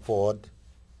cannot afford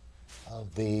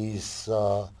these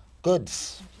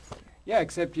goods. Yeah,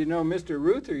 except, Mr.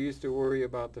 Ruther used to worry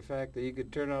about the fact that he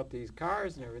could turn out these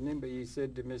cars and everything, but he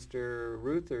said to Mr.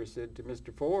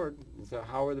 Mr. Ford, so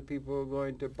how are the people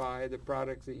going to buy the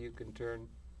products that you can turn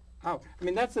out? I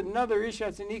mean, that's another issue.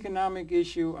 That's an economic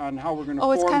issue on how we're going to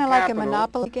form capital. Oh, it's kind of like a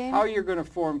monopoly game? How you're going to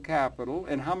form capital,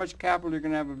 and how much capital you're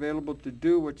going to have available to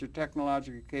do what you're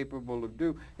technologically capable of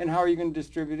doing, and how are you going to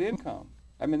distribute income?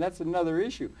 I mean, that's another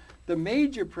issue. The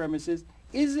major premise is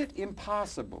it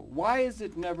impossible? Why is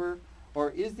it never, or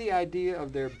is the idea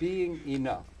of there being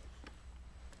enough?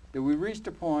 That we reached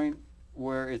a point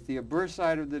where it's the adverse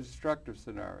side of the destructive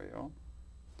scenario.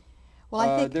 Well,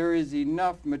 I think there is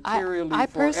enough materially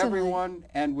for everyone,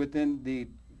 and within the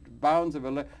bounds of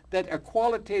that a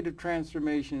qualitative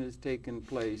transformation has taken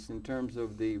place in terms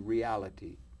of the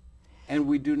reality. And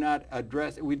we do not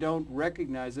address it, we don't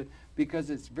recognize it, because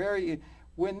it's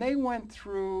when they went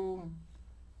through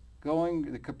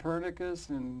the Copernicus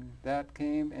and that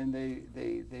came, and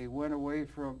they went away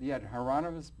from,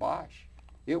 Hieronymus Bosch.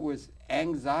 It was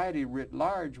anxiety writ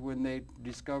large when they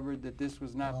discovered that this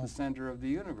was not the center of the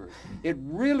universe. It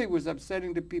really was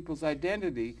upsetting to people's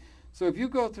identity. So if you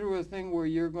go through a thing where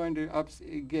you're going to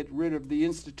get rid of the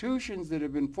institutions that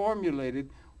have been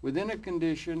formulated within a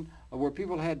condition where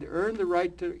people had to earn the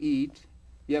right to eat,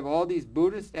 you have all these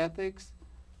Buddhist ethics,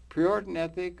 Puritan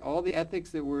ethic, all the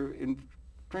ethics that were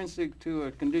intrinsic to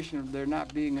a condition of there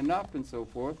not being enough and so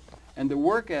forth, and the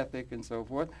work ethic and so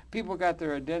forth. People got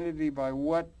their identity by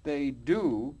what they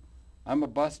do. I'm a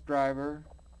bus driver,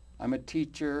 I'm a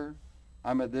teacher,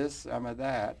 I'm a this, I'm a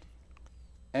that.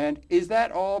 And is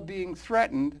that all being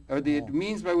threatened, or the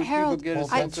means by which people get a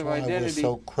sense of identity? That's why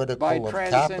we're so critical of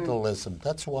capitalism.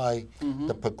 That's why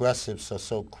the progressives are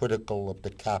so critical of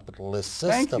the capitalist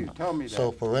system. Thank you. Tell me that.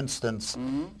 So, for instance,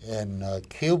 in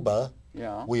Cuba,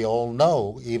 we all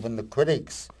know, even the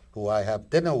critics who I have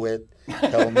dinner with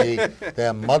tell me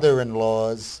their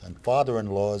mother-in-laws and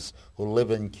father-in-laws who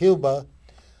live in Cuba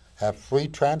have free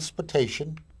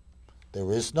transportation.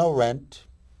 There is no rent.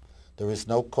 There is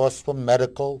no cost for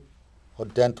medical or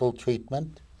dental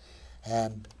treatment.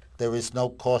 And there is no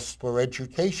cost for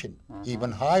education,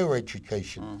 even higher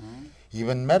education.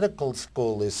 Even medical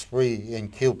school is free in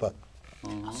Cuba.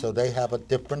 So they have a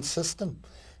different system.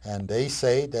 And they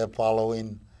say they're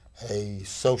following a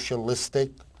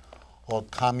socialistic or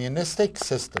communistic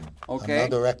system,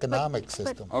 another economic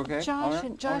system.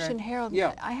 Josh and Harold,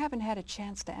 Yeah. I haven't had a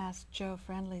chance to ask Joe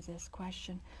Friendly this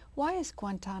question. Why is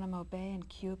Guantanamo Bay in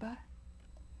Cuba?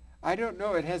 I don't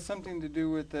know. It has something to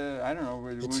do with the, I don't know,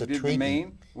 It's we a did treaty. the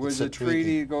Maine? Was It's a a treaty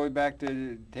treaty. going back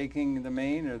to taking the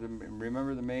Maine, or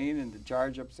remember the Maine and the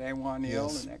charge up San Juan Hill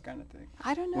Yes. and that kind of thing?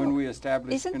 I don't know. When we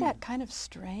established... Isn't that kind of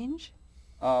strange?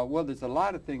 Well, there's a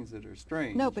lot of things that are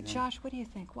strange. No, but Josh, what do you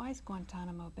think? Why is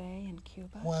Guantanamo Bay in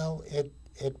Cuba? Well,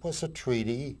 it was a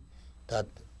treaty that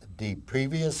the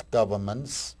previous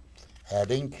governments had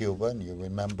in Cuba, and you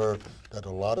remember that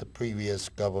a lot of previous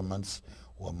governments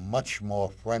were much more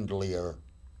friendlier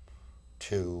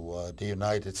to the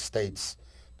United States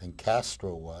than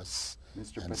Castro was,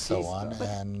 Mr. and so on.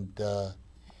 Batista.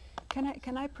 And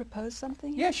Can I propose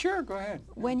something? Yeah, sure, go ahead.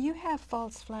 When you have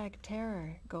false flag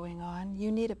terror going on,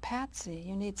 you need a patsy.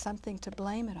 You need something to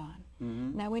blame it on.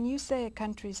 Now, when you say a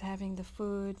country's having the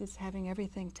food, it's having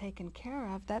everything taken care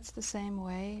of, that's the same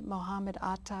way Mohammed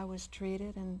Atta was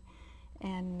treated,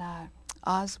 and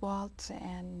Oswald,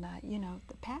 and you know,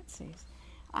 the patsies.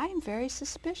 I'm very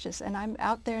suspicious, and I'm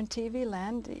out there in TV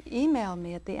land. Email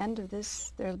me at the end of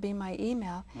this. There'll be my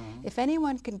email. If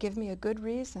anyone can give me a good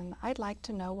reason, I'd like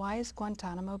to know, why is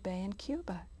Guantanamo Bay in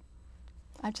Cuba?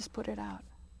 I just put it out.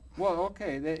 Well,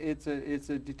 okay, it's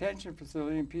a detention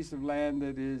facility and piece of land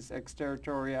that is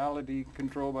exterritoriality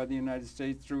controlled by the United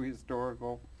States through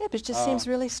historical... Yeah, but it just seems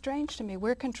really strange to me.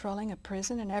 We're controlling a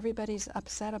prison and everybody's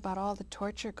upset about all the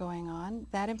torture going on.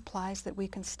 That implies that we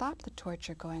can stop the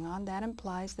torture going on. That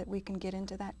implies that we can get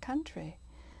into that country.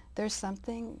 There's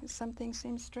something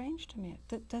seems strange to me.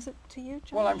 Does it to you,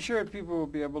 Josh? Well, I'm sure people will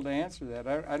be able to answer that.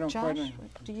 I don't Josh, quite know.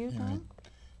 do you know?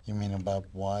 you mean about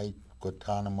why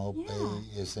Guantanamo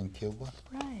Bay is in Cuba?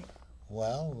 Right.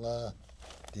 Well,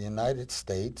 the United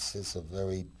States is a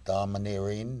very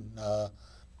domineering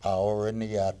power in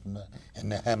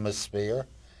the hemisphere,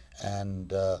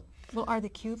 and Well, are the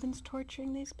Cubans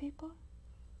torturing these people?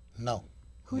 no.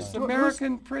 It's an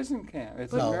American prison camp.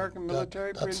 It's an American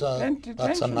military prison.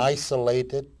 That's an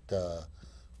isolated,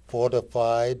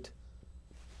 fortified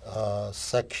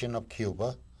section of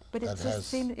Cuba. But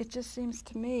it just seems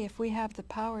to me, if we have the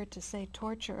power to say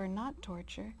torture or not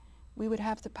torture, we would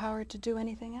have the power to do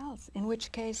anything else, in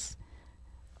which case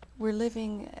we're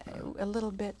living a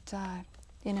little bit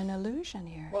in an illusion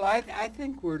here. Well, I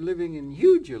think we're living in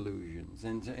huge illusions.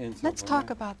 Let's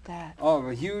talk about that. Oh,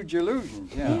 huge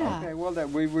illusions, yeah. Okay, well, that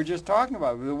we were just talking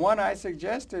about. The one I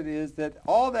suggested is that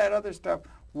all that other stuff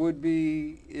would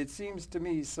be, it seems to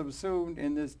me, subsumed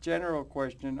in this general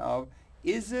question of,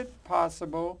 is it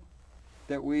possible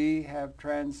that we have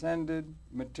transcended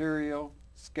material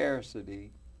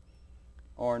scarcity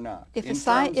or not? If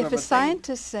a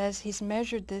scientist says he's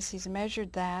measured this, he's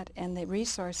measured that, and the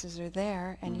resources are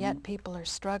there, and yet people are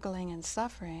struggling and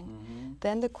suffering,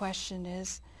 then the question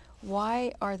is,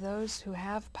 why are those who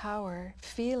have power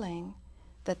feeling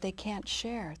that they can't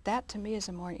share? That, to me, is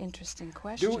a more interesting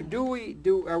question.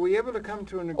 Are we able to come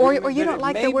to an agreement? Or you don't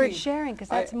like the word sharing, because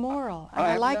that's moral.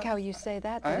 I like how you say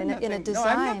that, but in a design...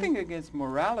 No, I have nothing against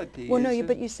morality. Well, no,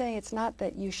 but you say it's not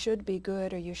that you should be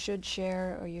good, or you should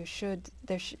share, or you should...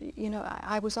 you know,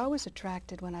 I was always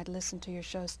attracted when I'd listen to your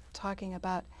shows talking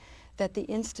about that the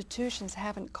institutions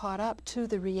haven't caught up to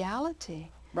the reality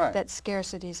that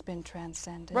scarcity's been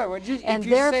transcended. Right, well, and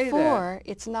therefore,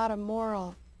 it's not a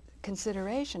moral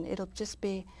consideration. It'll just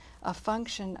be a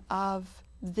function of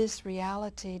this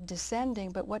reality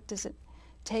descending, but what does it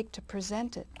take to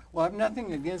present it? Well, I have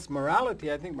nothing against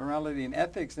morality. I think morality and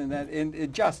ethics and that,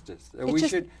 and justice.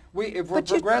 If we're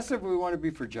progressive, we want to be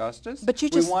for justice. But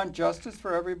we want justice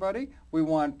for everybody. We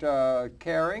want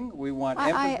caring. We want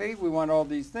empathy. We want all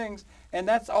these things. And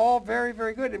that's all very,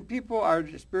 very good. And people, our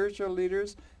spiritual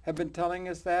leaders, have been telling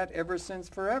us that ever since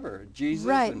forever. Jesus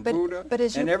and Buddha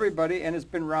and everybody, and it's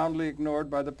been roundly ignored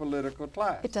by the political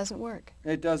class. It doesn't work.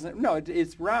 It doesn't. No,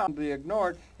 it's roundly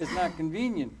ignored. It's not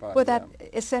convenient by Well, them. that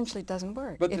essentially doesn't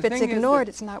work. But if it's ignored,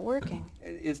 it's not working.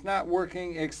 It's not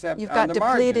working except You've on got the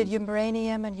depleted margins.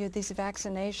 uranium and these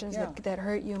vaccinations that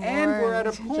hurt you more. And we're at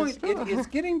a point, it's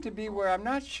getting to be where I'm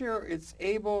not sure it's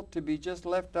able to be just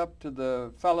left up to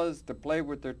the fellas to play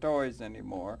with their toys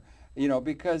anymore, you know,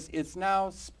 because it's now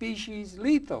species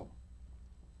lethal.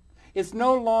 It's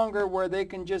no longer where they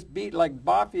can just beat, like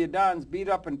Mafia Dons, beat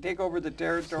up and take over the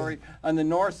territory on the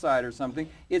north side or something.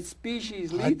 It's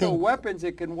species lethal weapons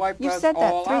that can wipe us all out. You said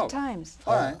that 3 times.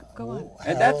 All right. Go on.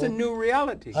 And that's a new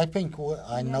reality. I think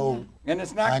I know. And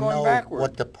it's not I going know backward.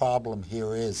 what the problem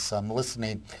here is. I'm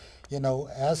listening. You know,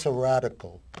 as a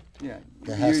radical,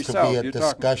 there has to be a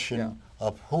discussion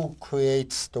of who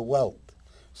creates the wealth.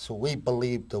 So we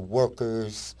believe the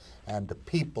workers and the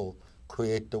people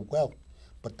create the wealth.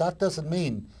 But that doesn't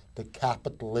mean the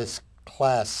capitalist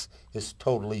class is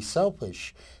totally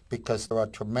selfish, because there are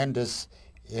tremendous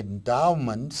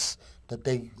endowments that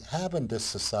they have in this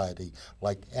society.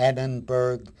 Like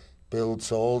Annenberg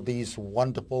builds all these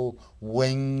wonderful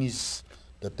wings,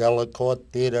 the Delacorte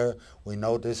Theater. We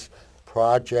know this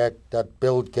project that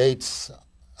Bill Gates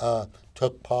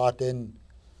took part in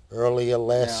earlier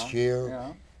last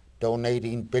year,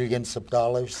 donating billions of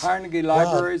dollars. Carnegie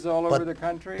libraries all over the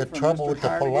country. The trouble with the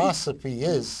philosophy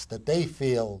is that they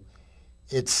feel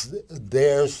it's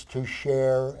theirs to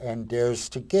share and theirs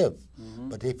to give.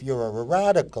 But if you're a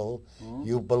radical,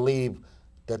 you believe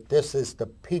that this is the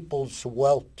people's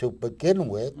wealth to begin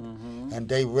with, and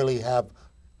they really have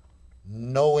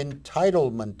no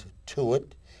entitlement to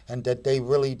it, and that they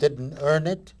really didn't earn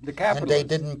it, and they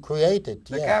didn't create it.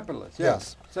 The capitalists,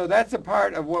 yes. So that's a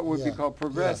part of what would be called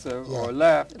progressive or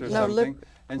left or something.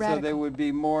 And radical. So they would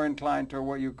be more inclined to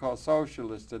what you call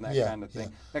socialist and that kind of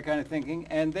thing, that kind of thinking.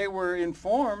 And they were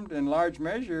informed in large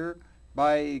measure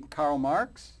by Karl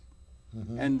Marx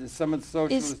and some of the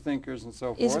socialist thinkers and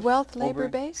so forth. Is wealth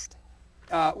labor-based?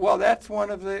 Well, that's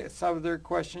one of some of their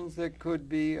questions that could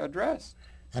be addressed.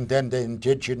 And then the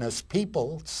indigenous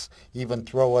peoples even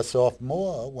throw us off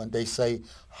more when they say,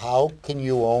 how can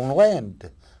you own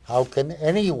land? How can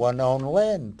anyone own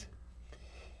land?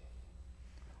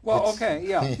 Well,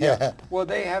 Well,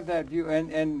 they have that view,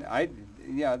 and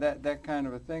that kind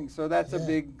of a thing. So that's a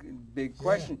big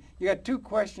question. You got 2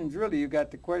 questions, really. You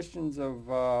got the questions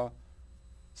of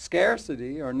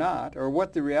scarcity or not, or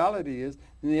what the reality is.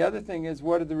 And the other thing is,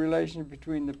 what are the relations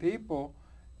between the people?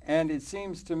 And it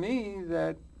seems to me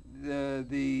that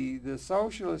the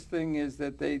socialist thing is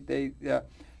that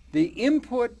the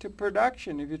input to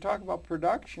production, if you talk about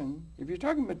production, if you're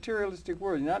talking materialistic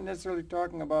world, you're not necessarily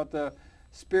talking about the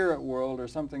spirit world or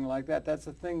something like that. That's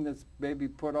a thing that's maybe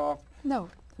put off. No,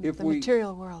 the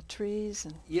material world, trees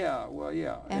and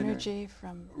energy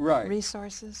from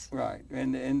resources. Right,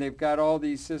 and they've got all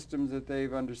these systems that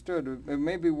they've understood.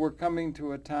 Maybe we're coming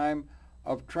to a time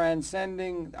of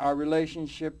transcending our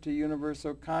relationship to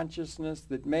universal consciousness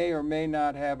that may or may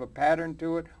not have a pattern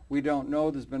to it. We don't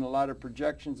know. There's been a lot of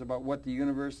projections about what the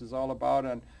universe is all about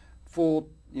on full,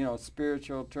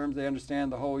 spiritual terms. They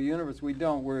understand the whole universe. We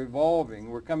don't. We're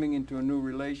evolving. We're coming into a new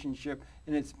relationship,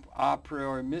 and it's a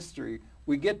priori mystery.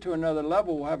 We get to another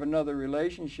level, we'll have another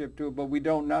relationship to it, but we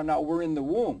don't know. Now we're in the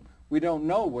womb. We don't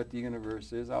know what the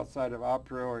universe is outside of a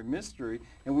priori mystery,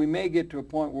 and we may get to a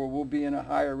point where we'll be in a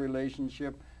higher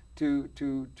relationship to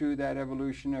that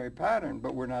evolutionary pattern,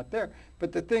 but we're not there.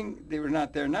 But the thing, we're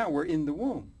not there now, we're in the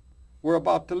womb. We're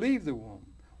about to leave the womb,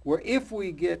 where if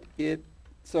we get it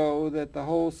so that the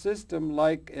whole system,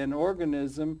 like an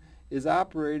organism, is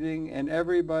operating and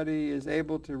everybody is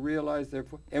able to realize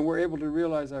and we're able to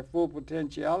realize our full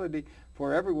potentiality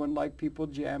for everyone, like people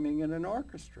jamming in an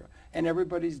orchestra, and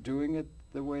everybody's doing it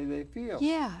the way they feel.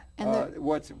 Yeah, and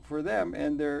what's for them,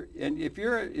 and if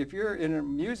you're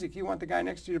in music, you want the guy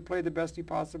next to you to play the best he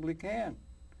possibly can,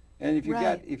 and if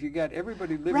you got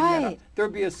everybody living that out,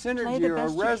 there'll be a synergy or a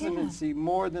resonancy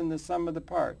more than the sum of the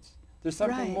parts. There's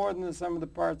something more than the sum of the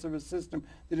parts of a system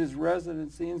that is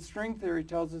resonancy, and string theory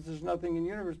tells us there's nothing in the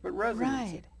universe but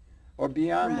resonancy, or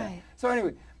beyond that. So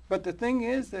anyway. But the thing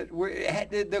is that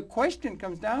the question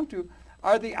comes down to,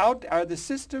 are the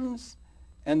systems,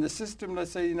 and the system,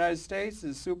 let's say the United States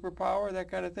is superpower, that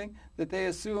kind of thing, that they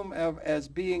assume as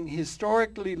being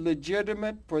historically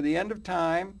legitimate for the end of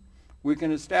time. We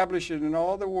can establish it in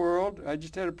all the world. I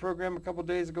just had a program a couple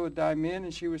days ago with Di Min,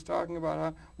 and she was talking about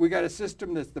how we got a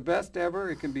system that's the best ever.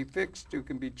 It can be fixed, it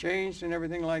can be changed, and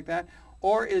everything like that.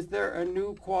 Or is there a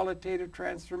new qualitative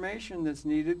transformation that's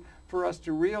needed for us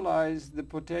to realize the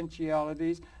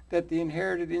potentialities that the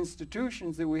inherited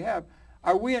institutions that we have?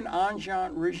 Are we an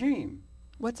ancient regime?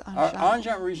 What's ancient?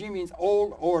 Ancient regime means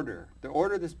old order, the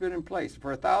order that's been in place.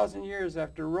 For 1,000 years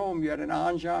after Rome, you had an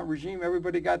ancient regime.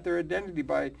 Everybody got their identity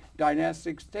by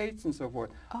dynastic states and so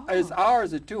forth. Is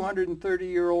ours a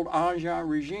 230-year-old ancient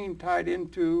regime tied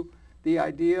into the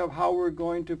idea of how we're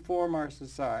going to form our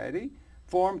society,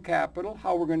 form capital,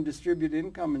 how we're going to distribute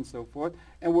income and so forth,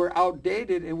 and we're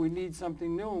outdated and we need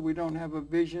something new, and we don't have a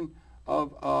vision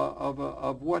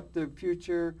of what the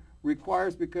future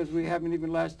requires, because we haven't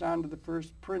even latched on to the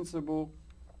first principle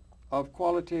of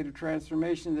qualitative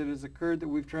transformation that has occurred, that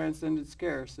we've transcended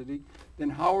scarcity, then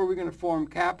how are we going to form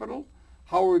capital?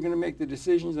 How are we going to make the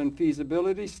decisions on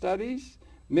feasibility studies,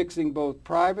 mixing both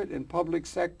private and public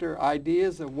sector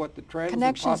ideas of what the trends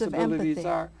and possibilities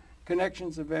are,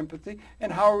 connections of empathy,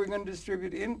 and how are we going to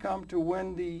distribute income to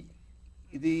when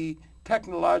the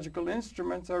technological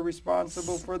instruments are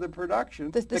responsible for the production,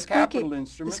 the capital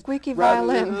instruments, the squeaky rather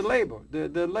violin.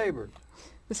 than the labor.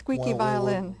 The squeaky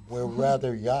violin. We're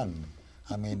rather young.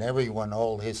 I mean,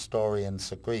 all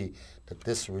historians agree that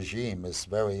this regime is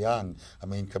very young. I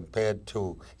mean, compared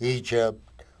to Egypt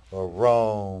or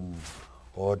Rome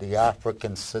or the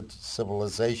African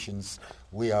civilizations,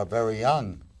 we are very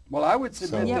young. Well, I would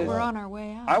submit yet we're on our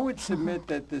way out. I would submit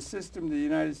that the system of the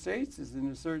United States is, in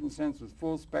a certain sense, with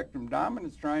full spectrum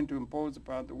dominance trying to impose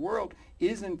upon the world,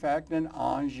 is in fact an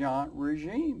ancient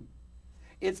regime.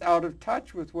 It's out of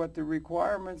touch with what the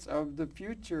requirements of the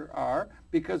future are,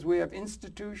 because we have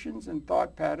institutions and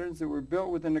thought patterns that were built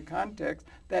within a context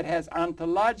that has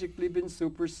ontologically been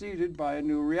superseded by a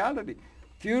new reality.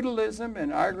 Feudalism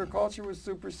and agriculture was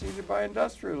superseded by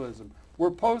industrialism.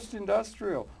 We're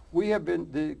post-industrial. We have been,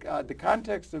 the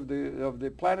context of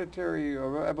the planetary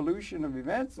evolution of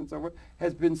events and so forth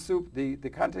has been, the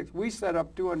context we set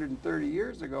up 230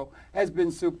 years ago has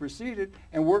been superseded,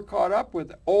 and we're caught up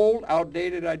with old,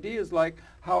 outdated ideas like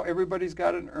how everybody's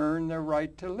got to earn their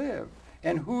right to live,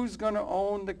 and who's going to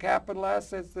own the capital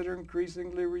assets that are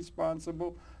increasingly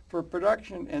responsible for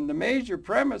production. And the major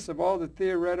premise of all the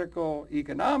theoretical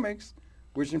economics,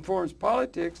 which informs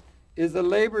politics, is the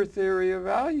labor theory of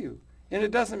value. And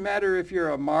it doesn't matter if you're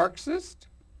a Marxist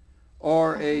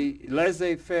or a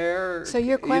laissez-faire. So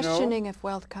you're questioning if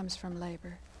wealth comes from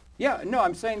labor. Yeah, no,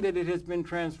 I'm saying that it has been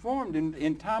transformed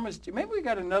in Thomas. Maybe we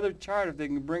got another chart if they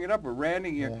can bring it up. We're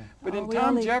ranting here. Yeah. But in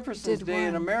Tom Jefferson's day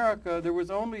in America, there was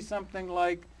only something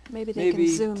like maybe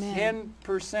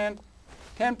 10%,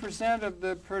 10% of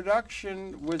the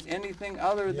production was anything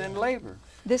other than labor.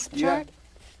 This chart?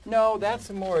 No,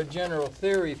 that's a more general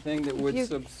theory thing that would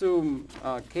subsume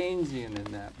Keynesian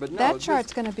in that. But no, that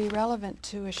chart's going to be relevant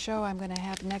to a show I'm going to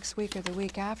have next week or the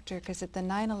week after, because at the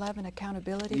 9/11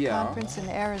 Accountability Conference in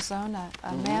Arizona,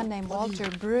 a man named Walter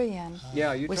Bruyan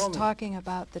was talking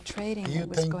about the trading that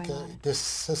was going on. Do you think this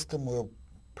system will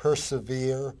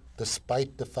persevere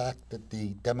despite the fact that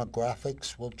the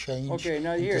demographics will change? Okay,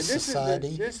 now here, this society?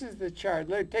 Is the chart.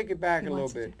 Take it back a little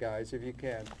bit, guys, if you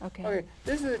can. Okay,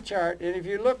 this is a chart, and if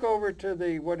you look over to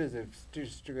the, what is it?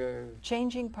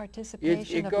 Changing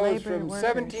participation of labor workers. It goes from workers.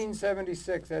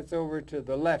 1776, that's over to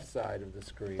the left side of the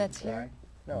screen. That's here?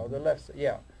 No, the left side,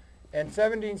 yeah. And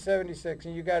 1776,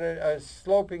 and you got a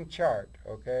sloping chart,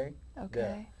 okay? Okay.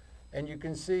 There. And you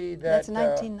can see that that's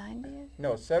 1990.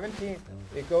 No, 17.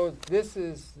 It goes. This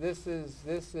is.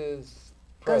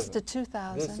 Goes to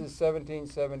 2000. This is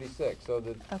 1776. So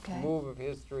the move of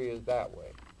history is that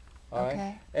way. All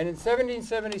right. And in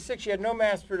 1776, you had no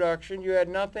mass production. You had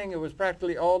nothing. It was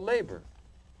practically all labor,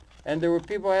 and there were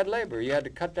people who had labor. You had to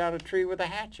cut down a tree with a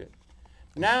hatchet.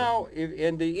 Now,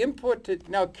 in the input to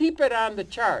now, keep it on the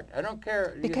chart. I don't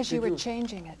care because you were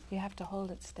changing it. You have to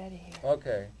hold it steady here.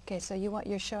 Okay. Okay, so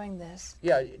you're showing this.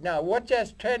 Yeah. Now, what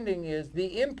that's trending is the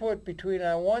input between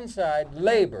on one side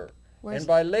labor, and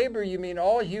by labor you mean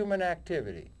all human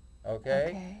activity.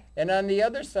 Okay. And on the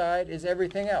other side is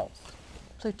everything else.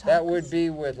 Plutocracy. That would be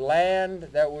with land.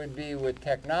 That would be with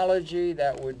technology.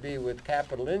 That would be with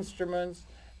capital instruments.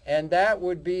 And that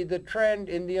would be the trend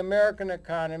in the American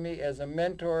economy as a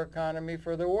mentor economy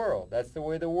for the world. That's the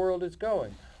way the world is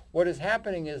going. What is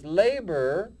happening is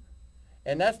labor,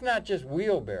 and that's not just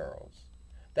wheelbarrows.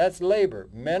 That's labor,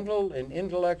 mental and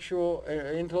intellectual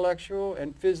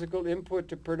and physical input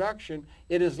to production.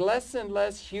 It is less and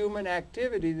less human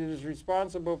activity that is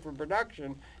responsible for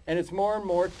production, and it's more and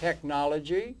more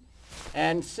technology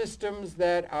and systems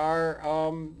that are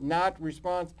not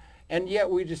responsible. And yet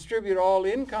we distribute all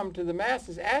income to the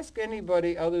masses. Ask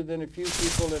anybody other than a few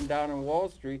people down on Wall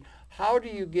Street, how do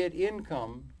you get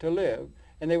income to live?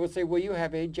 And they would say, well, you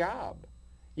have a job.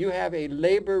 You have a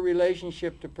labor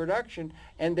relationship to production.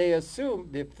 And they assume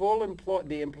the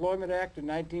Employment Act of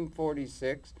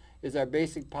 1946 is our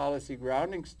basic policy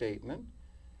grounding statement.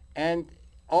 And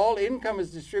all income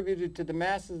is distributed to the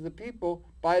masses of the people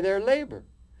by their labor.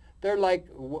 They're like,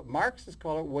 what Marxists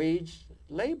call it, wage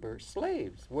labor,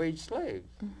 slaves, wage slaves.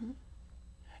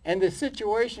 And the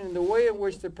situation and the way in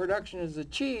which the production is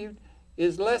achieved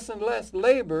is less and less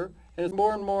labor and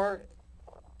more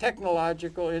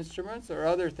technological instruments or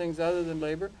other things other than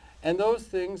labor. and those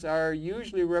things are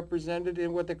usually represented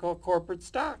in what they call corporate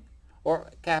stock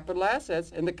or capital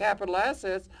assets, and the capital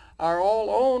assets are all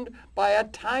owned by a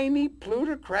tiny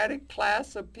plutocratic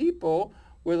class of people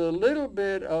with a little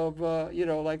bit of,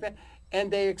 like that,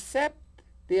 and they accept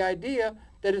the idea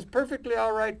that it's perfectly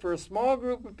all right for a small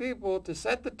group of people to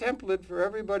set the template for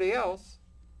everybody else,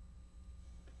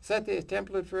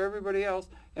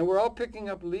 and we're all picking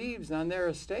up leaves on their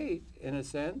estate, in a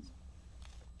sense.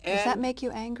 And does that make you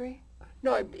angry?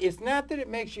 No, it's not that it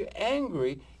makes you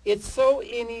angry. It's so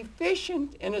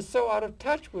inefficient and it's so out of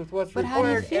touch with what's But required. how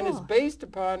do you feel? And it's based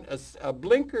upon a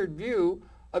blinkered view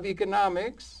of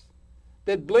economics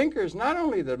that blinkers not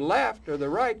only the left or the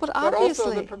right, but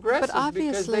also the progressives,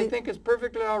 because they think it's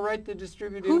perfectly all right to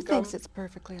distribute income. Who thinks it's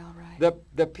perfectly all right?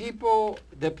 The people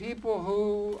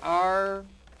who are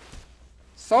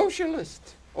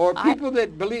socialists. Or people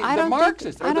that believe, the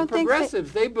Marxists or the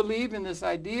progressives, they believe in this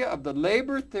idea of the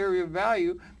labor theory of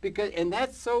value, and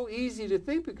that's so easy to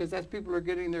think because that's people are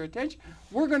getting their attention.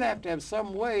 We're going to have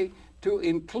some way to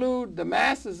include the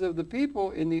masses of the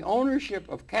people in the ownership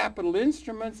of capital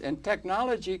instruments and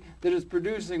technology that is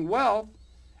producing wealth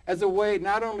as a way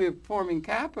not only of forming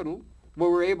capital, where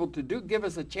we're able to give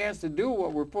us a chance to do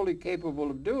what we're fully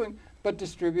capable of doing, but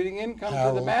distributing income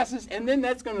to the masses, and then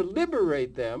that's going to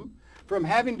liberate them from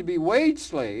having to be wage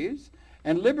slaves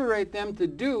and liberate them to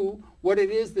do what it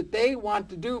is that they want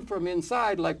to do from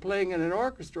inside, like playing in an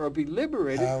orchestra, or be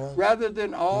liberated, rather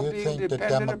than all being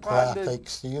dependent upon the...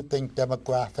 Do you think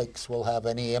demographics will have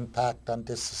any impact on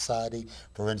this society?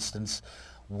 For instance,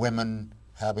 women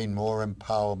having more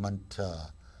empowerment,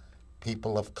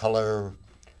 people of color,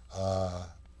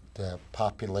 the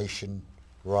population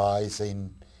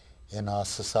rising in our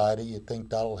society. You think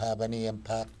that'll have any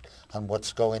impact on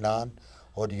what's going on?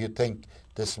 Or do you think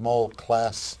the small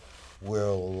class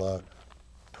will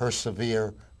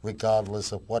persevere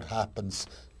regardless of what happens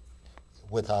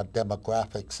with our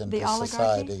demographics in this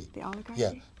society? The oligarchy?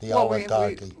 Yeah, the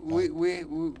oligarchy.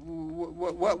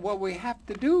 What we have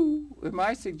to do,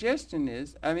 my suggestion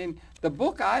is, the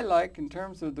book I like in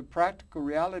terms of the practical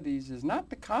realities is not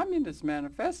the Communist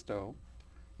Manifesto.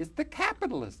 It's the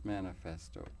Capitalist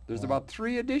Manifesto. There's about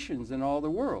 3 editions in all the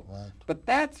world. Right. But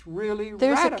that's really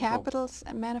There's radical. a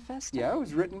Capitalist Manifesto? Yeah, it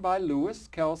was written by Lewis,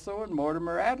 Kelso, and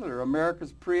Mortimer Adler,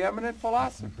 America's preeminent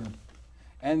philosophers.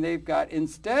 And they've got,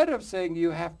 instead of saying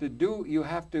you have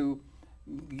to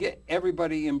get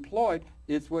everybody employed,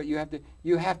 it's what you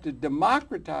have to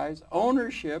democratize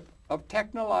ownership of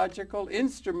technological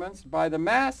instruments by the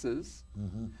masses,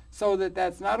 so that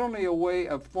that's not only a way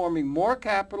of forming more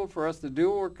capital for us to do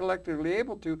what we're collectively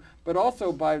able to, but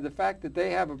also by the fact that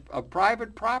they have a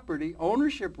private property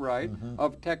ownership right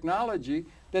of technology,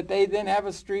 that they then have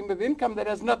a stream of income that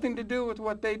has nothing to do with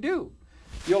what they do.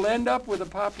 You'll end up with a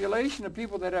population of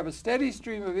people that have a steady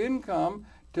stream of income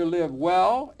to live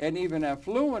well and even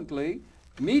affluently,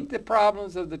 meet the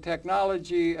problems of the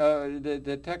technology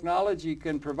the technology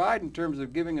can provide in terms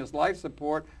of giving us life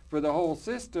support for the whole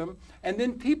system, and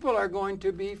then people are going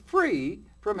to be free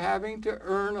from having to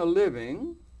earn a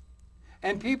living,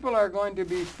 and people are going to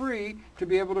be free to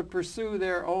be able to pursue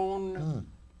their own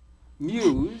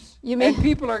muse. And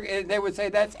people they would say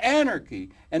that's anarchy.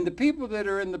 And the people that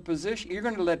are in the position, you're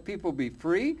going to let people be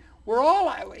free?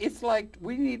 It's like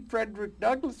we need Frederick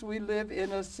Douglass. We live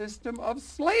in a system of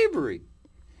slavery.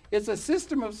 It's a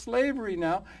system of slavery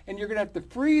now, and you're going to have to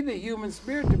free the human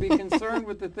spirit to be concerned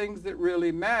with the things that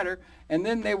really matter, and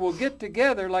then they will get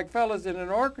together like fellas in an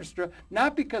orchestra,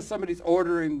 not because somebody's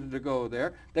ordering them to go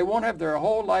there. They won't have their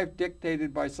whole life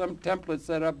dictated by some template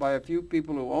set up by a few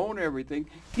people who own everything,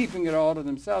 keeping it all to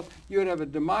themselves. You would have a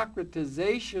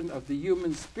democratization of the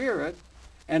human spirit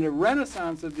and a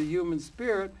renaissance of the human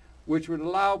spirit, which would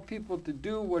allow people to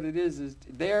do what it is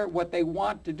what they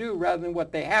want to do rather than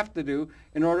what they have to do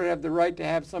in order to have the right to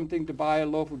have something to buy a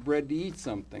loaf of bread to eat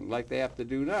something like they have to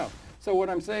do now. So what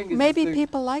I'm saying is... Maybe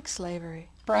people like slavery.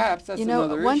 Perhaps that's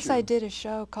another issue. Once I did a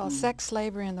show called Sex,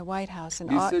 Slavery in the White House.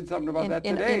 You said something about that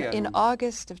today. In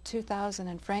August of 2000,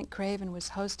 and Frank Craven was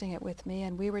hosting it with me,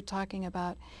 and we were talking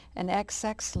about an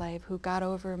ex-sex slave who got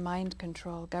over mind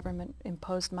control,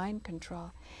 government-imposed mind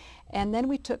control. And then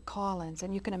we took call-ins,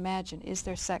 and you can imagine, is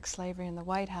there sex slavery in the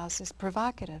White House? Is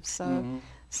provocative. So,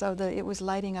 it was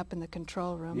lighting up in the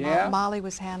control room. Yeah. Molly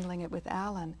was handling it with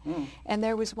Alan. And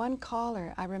there was one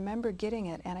caller, I remember getting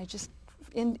it, and I just,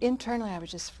 internally I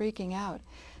was just freaking out,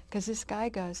 because this guy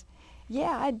goes,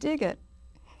 yeah, I dig it.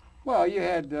 Well, you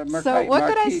had Marquis. So what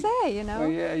could I say, you know?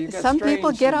 Well, yeah, you got some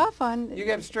people get off on... You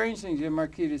have strange things in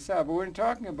Marquis de Sade, but what we're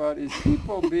talking about is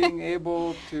people being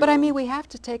able to... But I mean, we have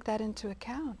to take that into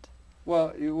account.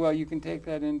 Well, you can take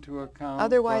that into account.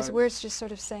 Otherwise, we're just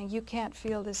sort of saying you can't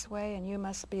feel this way and you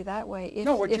must be that way. If,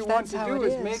 no, what if you that's want to how do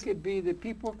it is make it be that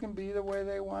people can be the way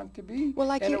they want to be. Well,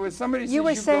 like and you, if somebody you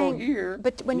says saying, go here,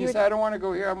 but when you you say I don't want to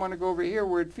go here, I want to go over here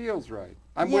where it feels right.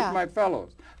 I'm Yeah. with my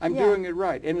fellows. I'm Yeah. doing it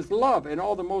right. And it's love. And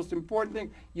all the most important thing,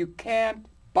 you can't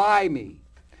buy me.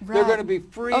 Right. They're going to be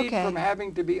freed Okay. from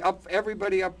having to be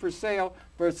everybody up for sale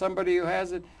for somebody who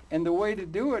has it. And the way to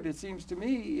do it, it seems to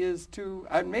me, is to,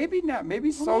 maybe not,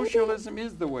 maybe socialism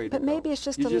is the way to but go. maybe it's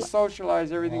just you a just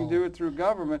socialize everything, do it through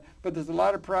government, but there's a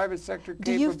lot of private sector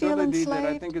Do you feel capability that I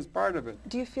enslaved? think is part of it.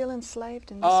 Do you feel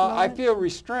enslaved in this moment? I feel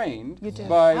restrained, You do.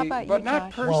 by, How about but you, not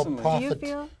Josh? personally. Well, Do you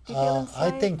profit, feel enslaved?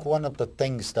 I think one of the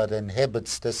things that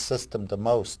inhibits this system the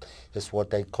most is what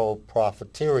they call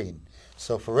profiteering.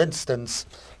 So, for instance,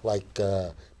 like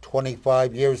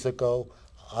 25 years ago,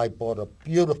 I bought a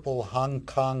beautiful Hong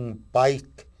Kong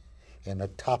bike in a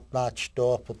top-notch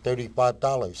store for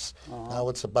 $35. Now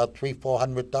it's about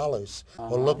 $300-400.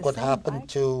 Well, look The what same happened bike?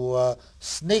 to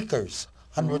sneakers,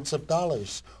 hundreds of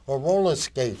dollars, or roller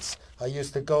skates. I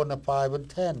used to go in the 5 and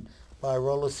 10, buy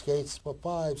roller skates for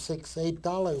 $5, $6,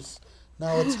 $8.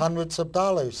 Now it's hundreds of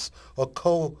dollars. Or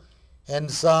Coenzyme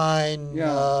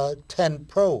 10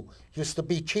 Pro used to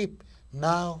be cheap.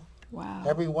 Now Wow.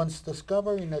 everyone's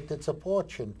discovering that it's a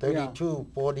fortune, $32,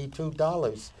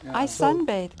 $42. I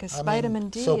sunbathe because vitamin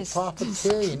D so is...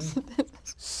 profiteering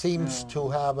seems to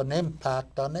have an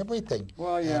impact on everything.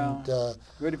 Well, yeah. And,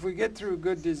 but if we get through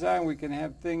good design, we can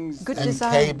have things... Good and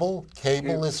design. cable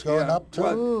is going up too.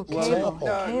 Ooh, It's cable. awful.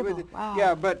 Cable, wow.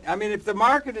 Yeah, but I mean, if the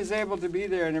market is able to be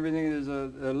there and everything, there's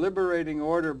a liberating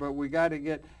order, but we got to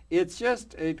get... It's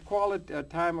just a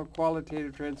time of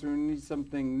qualitative transfer. We need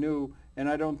something new, and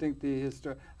I don't think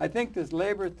I think this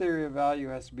labor theory of value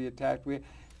has to be attacked. Do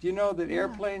you know that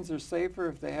airplanes are safer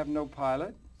if they have no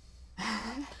pilot?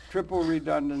 Triple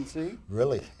redundancy.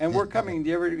 Really? And we're coming.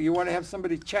 You want to have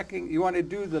somebody checking? You want to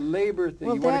do the labor thing.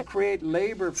 Well, you want to create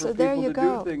labor for so there people you to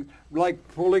go. do things like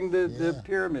pulling the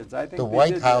pyramids. I think The they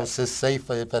White did House that. is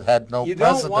safer if it had no You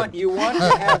president. don't want. You want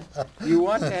to have.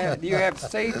 You have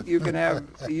safe. You can have.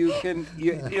 You can.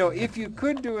 You know. If you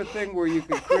could do a thing where you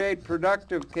could create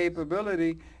productive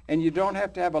capability, and you don't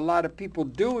have to have a lot of people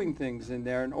doing things in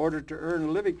there in order to earn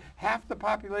a living. Half the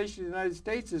population of the United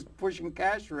States is pushing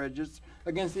cash registers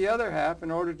against the other half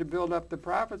in order to build up the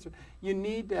profits. You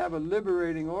need to have a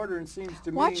liberating order, and it seems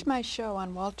to me... Watch my show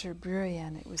on Walter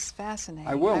Brurian. It was fascinating.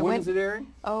 I will. When is it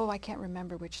airing? Oh, I can't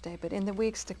remember which day, but in the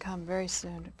weeks to come, very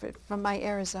soon, from my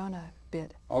Arizona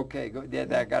bit. Okay, good. Yeah,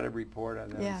 I got a report on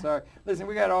that. Yeah. Sorry. Listen,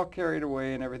 we got all carried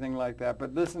away and everything like that.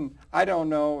 But listen, I don't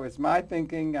know. It's my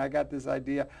thinking. I got this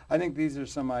idea. I think these are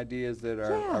some ideas that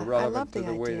are relevant to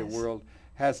the way the world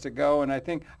has to go. And I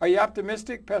think, are you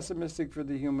optimistic, pessimistic for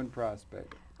the human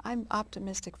prospect? I'm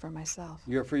optimistic for myself.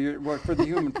 You're for the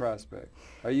human prospect.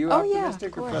 Are you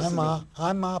optimistic or pessimistic?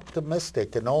 I'm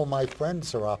optimistic, and all my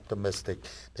friends are optimistic.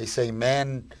 They say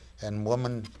man and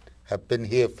woman have been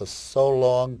here for so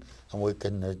long, and we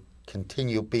can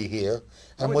continue to be here,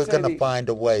 and we're going to find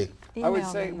a way. I would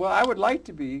say, well, I would like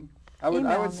to be. I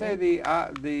would say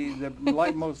the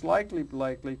most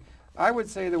likely, I would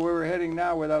say that where we're heading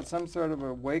now, without some sort of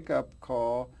a wake-up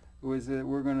call, was that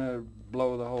we're going to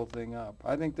blow the whole thing up.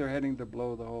 I think they're heading to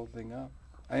blow the whole thing up,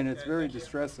 and it's very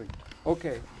distressing.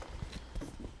 Okay.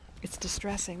 It's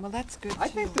distressing. Well, that's good, I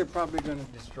think they're probably going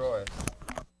to destroy it.